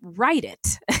couldn't write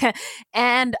it.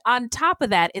 And on top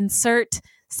of that, insert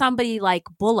somebody like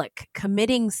Bullock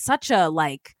committing such a,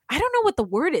 I don't know what the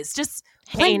word is, just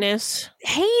heinous,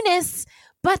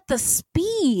 but the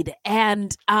speed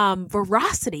and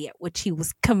veracity at which he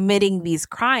was committing these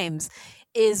crimes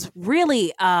is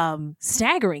really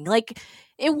staggering. Like,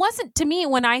 it wasn't, to me,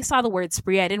 when I saw the word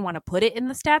spree, I didn't want to put it in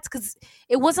the stats because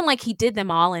it wasn't like he did them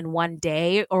all in one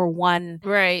day or one.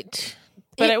 Right.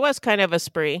 But it was kind of a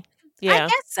spree. Yeah. I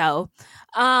guess so.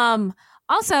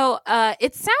 Also,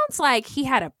 it sounds like he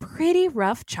had a pretty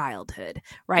rough childhood,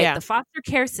 right? Yeah. The foster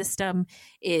care system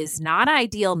is not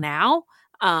ideal now.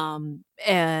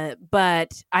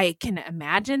 But I can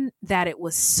imagine that it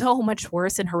was so much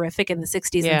worse and horrific in the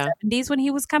 60s and 70s when he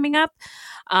was coming up.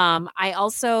 I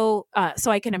also,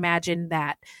 so I can imagine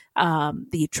that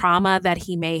the trauma that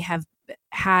he may have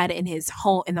had in his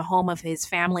home, in the home of his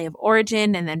family of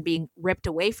origin, and then being ripped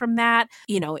away from that,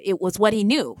 it was what he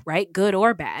knew, right? Good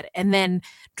or bad. And then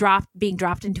being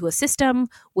dropped into a system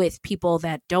with people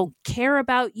that don't care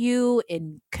about you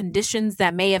in conditions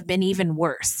that may have been even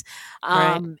worse.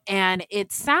 And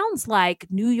it sounds like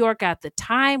New York at the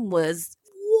time was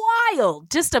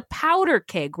wild, just a powder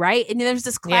keg, right? And there's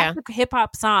this classic hip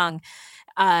hop song,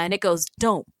 and it goes,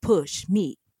 "Don't push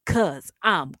me, 'cause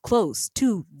I'm close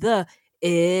to the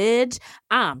edge.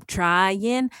 I'm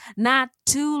trying not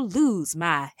to lose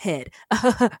my head."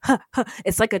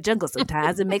 It's like a jungle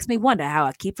sometimes. It makes me wonder how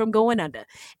I keep from going under.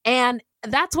 And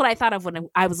that's what I thought of when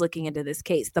I was looking into this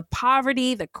case. The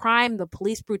poverty, the crime, the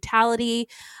police brutality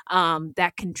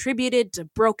that contributed to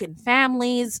broken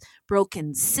families,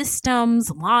 broken systems,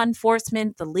 law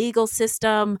enforcement, the legal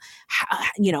system,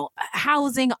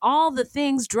 housing, all the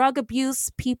things, drug abuse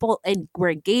people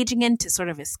were engaging in to sort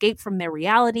of escape from their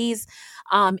realities.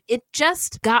 It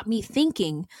just got me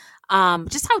thinking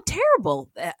just how terrible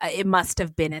it must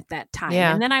have been at that time.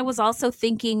 Yeah. And then I was also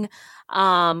thinking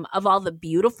of all the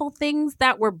beautiful things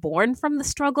that were born from the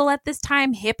struggle at this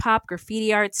time: hip hop,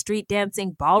 graffiti art, street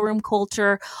dancing, ballroom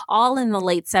culture, all in the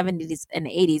late 70s and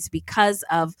 80s because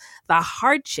of the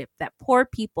hardship that poor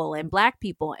people and Black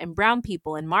people and brown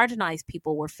people and marginalized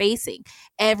people were facing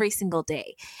every single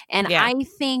day. And I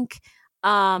think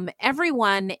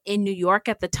everyone in New York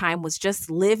at the time was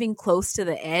just living close to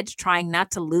the edge, trying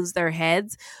not to lose their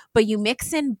heads. But you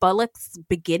mix in Bullock's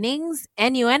beginnings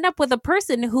and you end up with a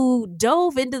person who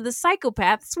dove into the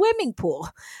psychopath swimming pool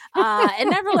and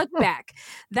never looked back.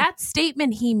 That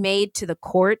statement he made to the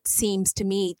court seems to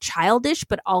me childish,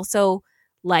 but also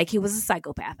like he was a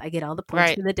psychopath. I get all the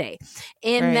points for the day.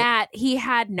 In that he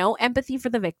had no empathy for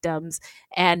the victims,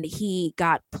 and he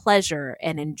got pleasure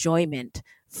and enjoyment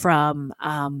from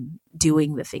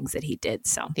doing the things that he did.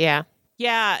 So yeah,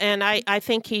 and I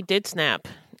think he did snap.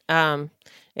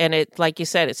 And it, like you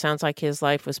said, it sounds like his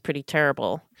life was pretty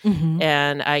terrible. Mm-hmm.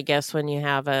 And I guess when you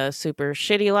have a super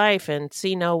shitty life and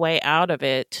see no way out of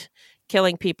it,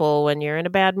 killing people when you're in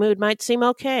a bad mood might seem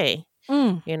okay,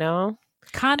 you know?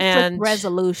 Conflict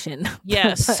resolution.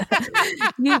 Yes.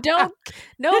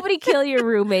 Nobody kill your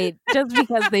roommate just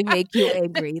because they make you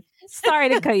angry. Sorry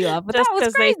to cut you off, but just that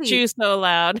was crazy. They chew so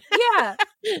loud. Yeah.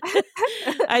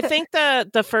 I think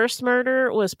the first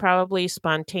murder was probably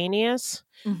spontaneous.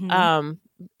 Mm-hmm.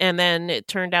 And then it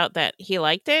turned out that he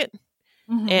liked it.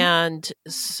 Mm-hmm. And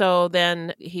so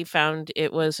then he found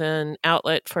it was an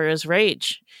outlet for his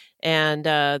rage. And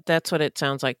that's what it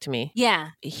sounds like to me. Yeah.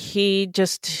 He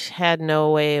just had no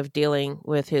way of dealing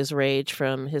with his rage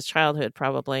from his childhood,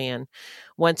 probably. And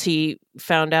once he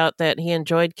found out that he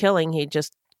enjoyed killing, he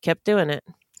just kept doing it.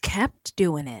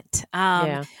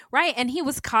 Yeah. Right. And he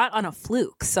was caught on a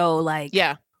fluke. So, like,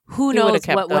 who He knows would've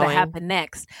kept what would have going. happened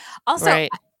next. Also, Right.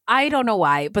 I don't know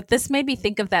why, but this made me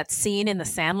think of that scene in The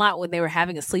Sandlot when they were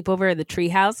having a sleepover in the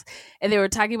treehouse and they were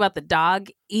talking about the dog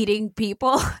eating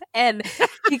people. And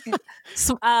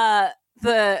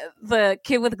the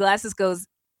kid with glasses goes,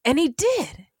 and he did.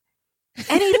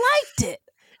 And he liked it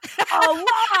a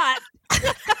lot.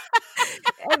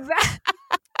 And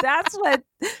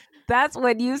that's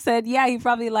when you said, yeah, he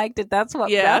probably liked it. That's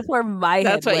where my head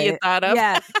That's what went. you thought of?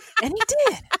 Yeah. And he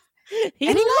did. He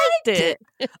and he liked it.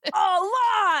 a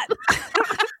lot.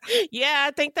 Yeah,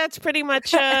 I think that's pretty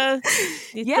much the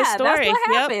story. That's what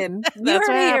happened. You That's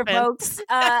heard what it here, happened. folks.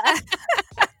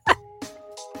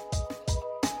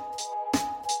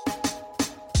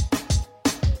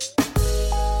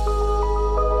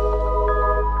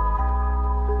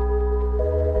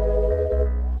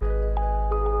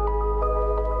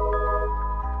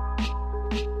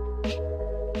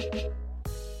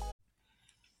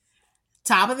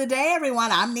 Top of the day, everyone.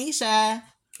 I'm Nisha.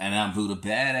 And I'm Buddha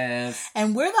Badass.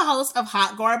 And we're the hosts of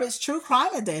Hot Garbage True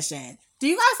Crime Edition. Do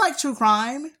you guys like true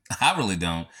crime? I really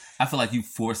don't. I feel like you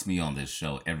force me on this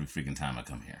show every freaking time I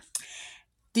come here.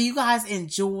 Do you guys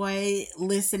enjoy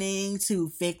listening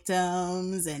to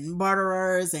victims and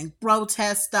murderers and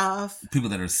grotesque stuff? People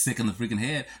that are sick in the freaking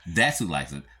head, that's who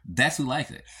likes it. That's who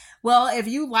likes it. Well, if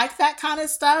you like that kind of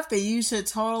stuff, then you should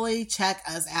totally check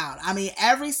us out. I mean,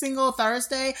 every single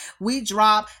Thursday, we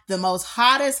drop the most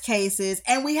hottest cases,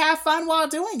 and we have fun while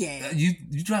doing it. You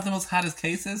drop the most hottest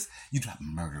cases? You drop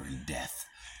murder and death.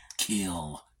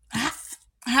 Kill.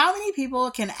 How many people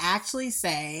can actually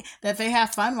say that they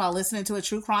have fun while listening to a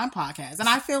true crime podcast? And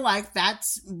I feel like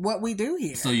that's what we do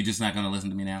here. So you're just not going to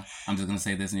listen to me now? I'm just going to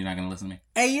say this and you're not going to listen to me?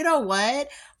 And you know what?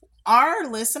 Our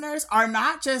listeners are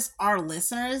not just our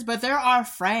listeners, but they're our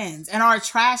friends and our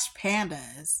trash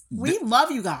pandas. We love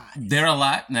you guys. They're a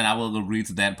lot, and I will agree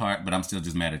to that part, but I'm still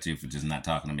just mad at you for just not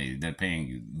talking to me. They're paying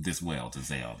you this well to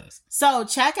say all this. So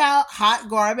check out Hot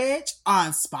Garbage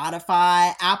on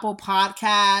Spotify, Apple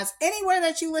Podcasts, anywhere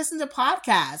that you listen to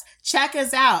podcasts. Check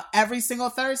us out every single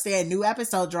Thursday. A new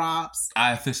episode drops.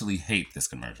 I officially hate this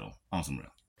commercial. On some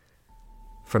real.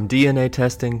 From DNA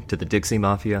testing to the Dixie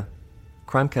Mafia,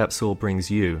 Crime Capsule brings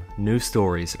you new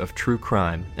stories of true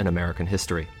crime in American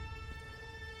history.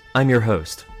 I'm your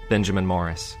host, Benjamin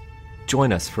Morris.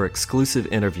 Join us for exclusive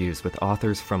interviews with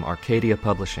authors from Arcadia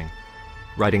Publishing,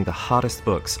 writing the hottest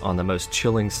books on the most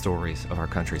chilling stories of our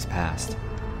country's past.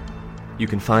 You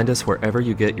can find us wherever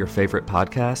you get your favorite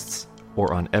podcasts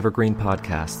or on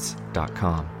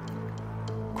evergreenpodcasts.com.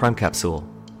 Crime Capsule.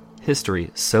 History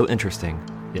so interesting,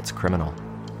 it's criminal.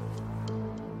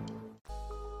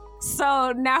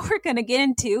 So now we're going to get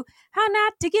into how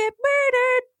not to get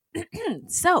murdered.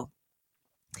 So,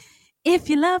 if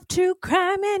you love true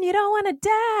crime and you don't want to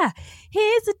die,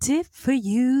 here's a tip for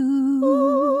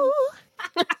you.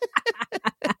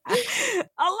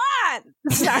 A lot.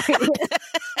 Sorry.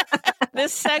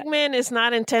 This segment is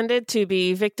not intended to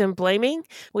be victim blaming.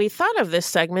 We thought of this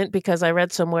segment because I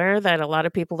read somewhere that a lot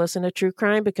of people listen to true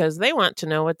crime because they want to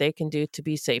know what they can do to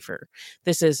be safer.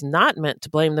 This is not meant to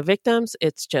blame the victims.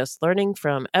 It's just learning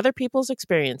from other people's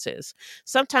experiences.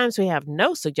 Sometimes we have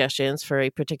no suggestions for a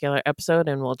particular episode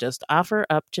and we'll just offer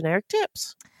up generic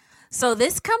tips. So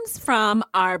this comes from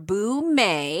our boo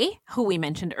May, who we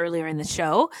mentioned earlier in the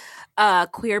show, a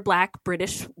queer Black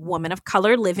British woman of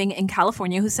color living in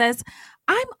California who says,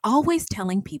 I'm always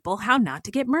telling people how not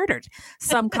to get murdered.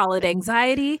 Some call it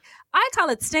anxiety. I call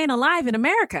it staying alive in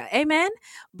America. Amen.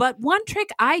 But one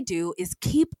trick I do is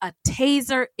keep a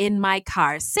taser in my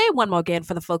car. Say it one more again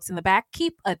for the folks in the back.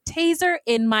 Keep a taser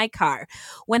in my car.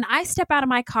 When I step out of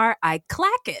my car, I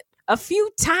clack it a few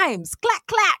times. Clack,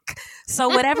 clack. So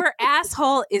whatever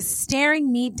asshole is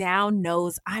staring me down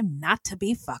knows I'm not to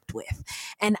be fucked with.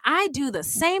 And I do the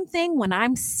same thing when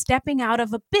I'm stepping out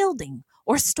of a building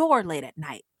or store late at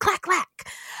night. Clack, clack.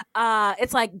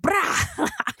 It's like, brah,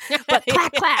 but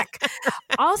clack, clack.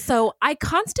 Also, I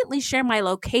constantly share my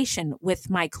location with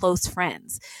my close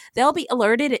friends. They'll be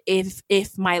alerted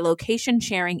if my location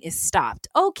sharing is stopped.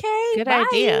 Okay, Good bye.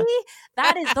 idea.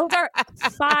 Those are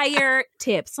fire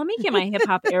tips. Let me get my hip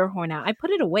hop air horn out. I put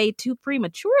it away too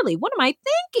prematurely. What am I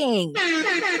thinking?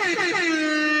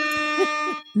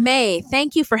 May,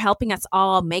 thank you for helping us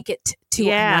all make it to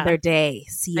another day.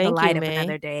 See the light of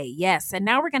another day. Yes. And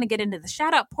now we're going to get into the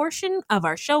shout out portion of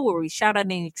our show where we shout out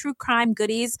any true crime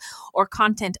goodies or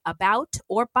content about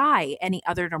or by any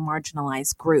other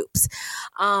marginalized groups.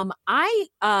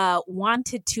 I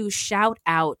wanted to shout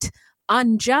out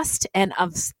Unjust and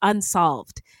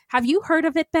Unsolved. Have you heard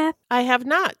of it, Beth? I have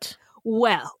not.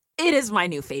 Well, it is my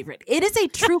new favorite. It is a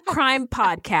true crime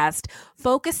podcast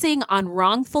focusing on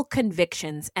wrongful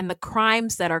convictions and the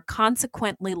crimes that are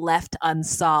consequently left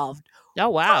unsolved. Oh,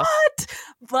 wow.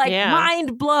 What?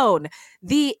 Mind blown.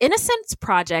 The Innocence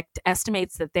Project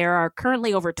estimates that there are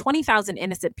currently over 20,000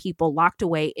 innocent people locked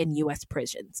away in U.S.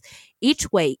 prisons. Each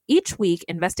week,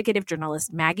 investigative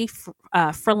journalist Maggie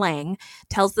Freleng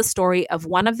tells the story of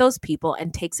one of those people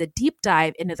and takes a deep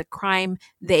dive into the crime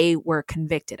they were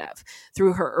convicted of.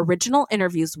 Through her original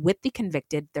interviews with the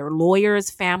convicted, their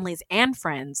lawyers, families, and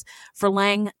friends,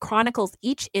 Freleng chronicles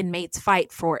each inmate's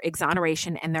fight for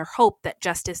exoneration and their hope that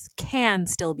justice can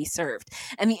still be served.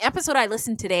 And the episode I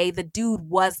listened today, the dude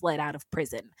was let out of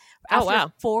prison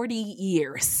after 40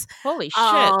 years. Holy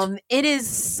shit. It is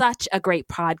such a great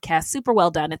podcast. Super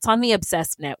well done. It's on the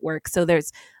Obsessed Network. So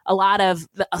there's a lot of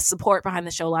support behind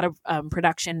the show, a lot of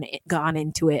production gone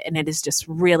into it. And it is just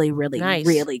really, really,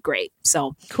 really great.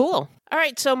 So cool. All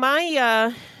right. So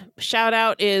my shout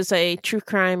out is a true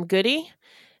crime goodie.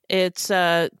 It's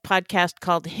a podcast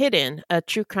called Hidden, a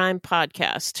true crime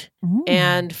podcast.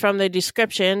 And from the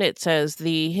description, it says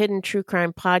the Hidden True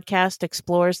Crime Podcast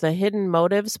explores the hidden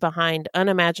motives behind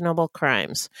unimaginable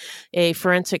crimes. A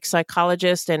forensic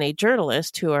psychologist and a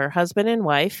journalist, who are husband and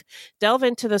wife, delve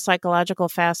into the psychological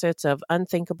facets of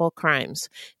unthinkable crimes.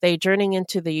 They journey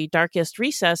into the darkest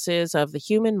recesses of the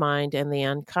human mind and the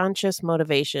unconscious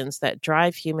motivations that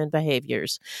drive human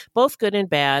behaviors, both good and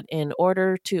bad, in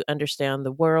order to understand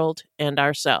the world and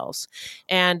ourselves.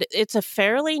 And it's a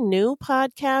fairly new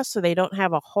podcast, so they don't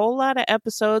have a whole lot of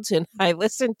episodes, and I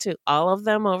listened to all of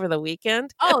them over the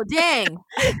weekend. Oh, dang.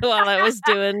 While I was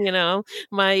doing,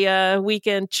 my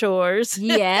weekend chores.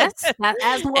 Yes,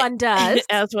 as one does.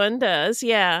 As one does,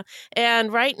 yeah.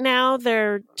 And right now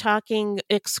they're talking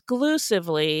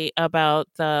exclusively about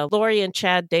the Lori and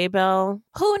Chad Daybell.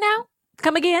 Who now?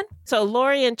 Come again? So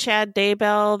Lori and Chad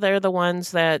Daybell, they're the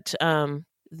ones that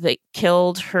they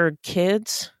killed her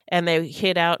kids. And they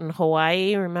hid out in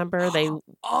Hawaii, remember? They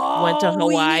went to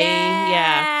Hawaii.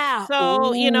 Yeah.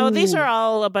 So, these are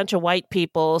all a bunch of white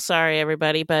people. Sorry,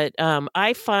 everybody. But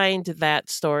I find that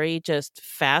story just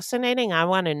fascinating. I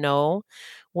want to know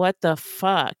what the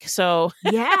fuck. So,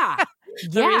 yeah.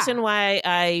 The reason why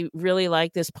I really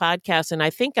like this podcast, and I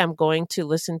think I'm going to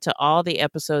listen to all the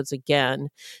episodes again,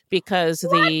 because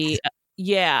the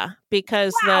guy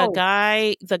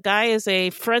is a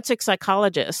forensic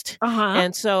psychologist.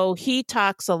 And so he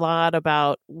talks a lot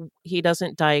about, he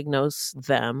doesn't diagnose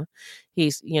them.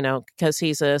 He's, because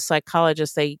he's a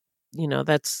psychologist,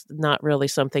 that's not really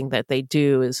something that they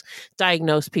do, is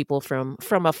diagnose people from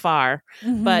afar.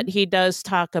 But he does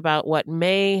talk about what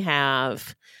may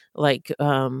have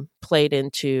played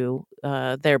into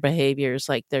their behaviors,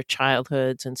 like their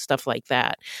childhoods and stuff like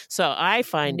that. So I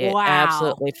find it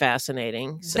absolutely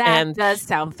fascinating. That does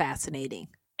sound fascinating.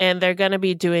 And they're going to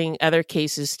be doing other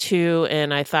cases too.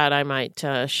 And I thought I might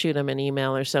shoot them an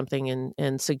email or something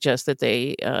and suggest that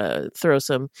they throw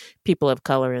some people of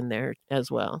color in there as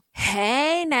well.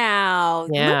 Hey, now.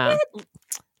 Yeah.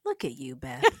 Look at you,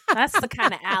 Beth. That's the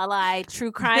kind of ally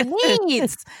true crime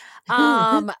needs.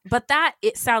 But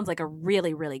it sounds like a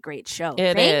really, really great show.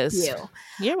 Thank you.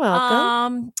 You're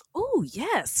welcome. Oh,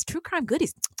 yes. True crime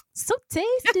goodies. So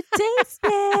tasty.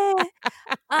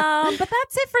 But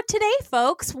that's it for today,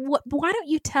 folks. Why don't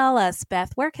you tell us,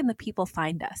 Beth, where can the people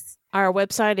find us? Our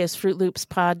website is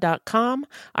fruitloopspod.com.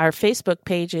 Our Facebook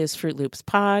page is Fruit Loops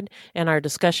Pod, and our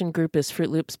discussion group is Fruit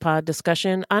Loops Pod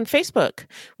Discussion on Facebook.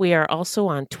 We are also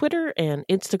on Twitter and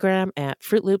Instagram at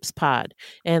Fruit Loops Pod,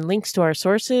 and links to our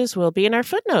sources will be in our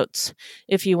footnotes.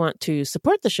 If you want to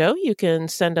support the show, you can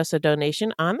send us a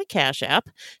donation on the Cash App.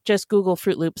 Just Google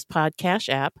Fruit Loops Pod Cash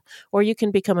App, or you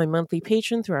can become a monthly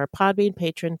patron through our Podbean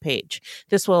patron page.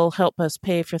 This will help us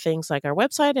pay for things like our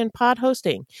website and pod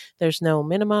hosting. There's no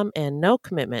minimum and no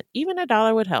commitment. Even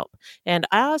 $1 would help. And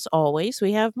as always,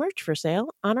 we have merch for sale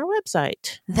on our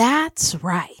website. That's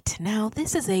right. Now,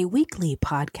 this is a weekly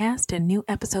podcast, and new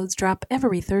episodes drop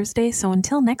every Thursday. So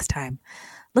until next time,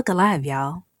 look alive,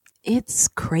 y'all. It's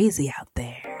crazy out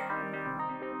there.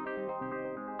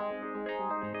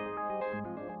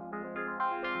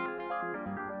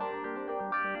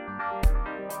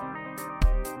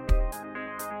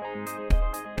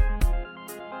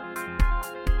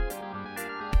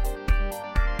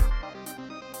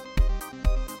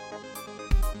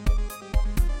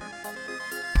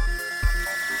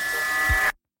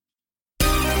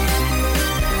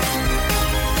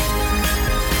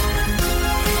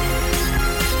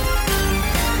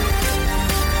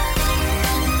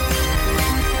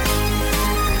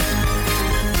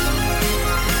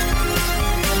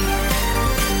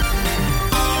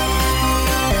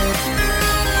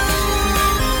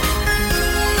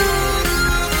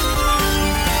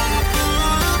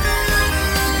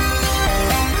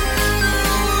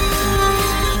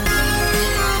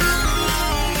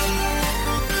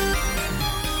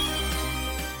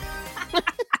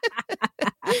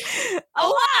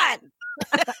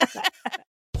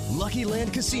 Lucky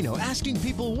Land Casino, asking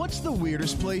people, what's the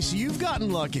weirdest place you've gotten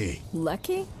lucky?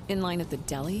 Lucky? In line at the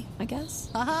deli, I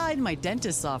guess? Aha, in my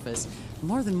dentist's office.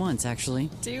 More than once, actually.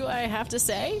 Do I have to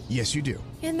say? Yes, you do.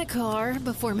 In the car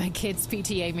before my kids'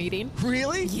 PTA meeting.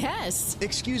 Really? Yes.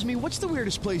 Excuse me, what's the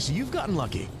weirdest place you've gotten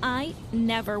lucky? I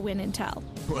never win and tell.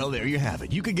 Well, there you have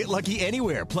it. You can get lucky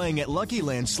anywhere, playing at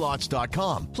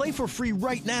LuckyLandSlots.com. Play for free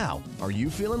right now. Are you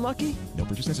feeling lucky? No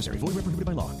purchase necessary. Void where prohibited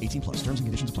by law. 18+. Terms and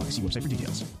conditions apply. See website for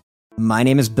details. My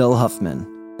name is Bill Huffman,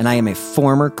 and I am a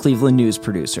former Cleveland news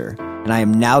producer, and I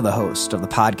am now the host of the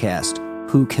podcast,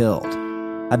 Who Killed?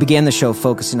 I began the show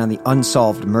focusing on the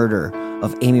unsolved murder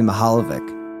of Amy Mihaljevic,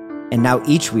 and now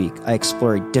each week I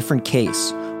explore a different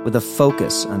case with a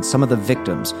focus on some of the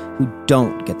victims who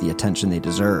don't get the attention they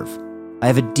deserve. I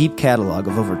have a deep catalog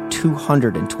of over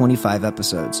 225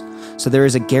 episodes, so there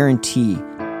is a guarantee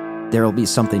there will be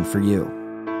something for you.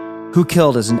 Who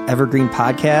Killed is an evergreen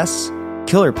podcast,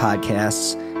 killer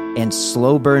podcasts, and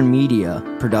slow burn media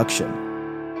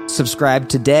production. Subscribe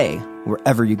today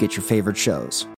wherever you get your favorite shows.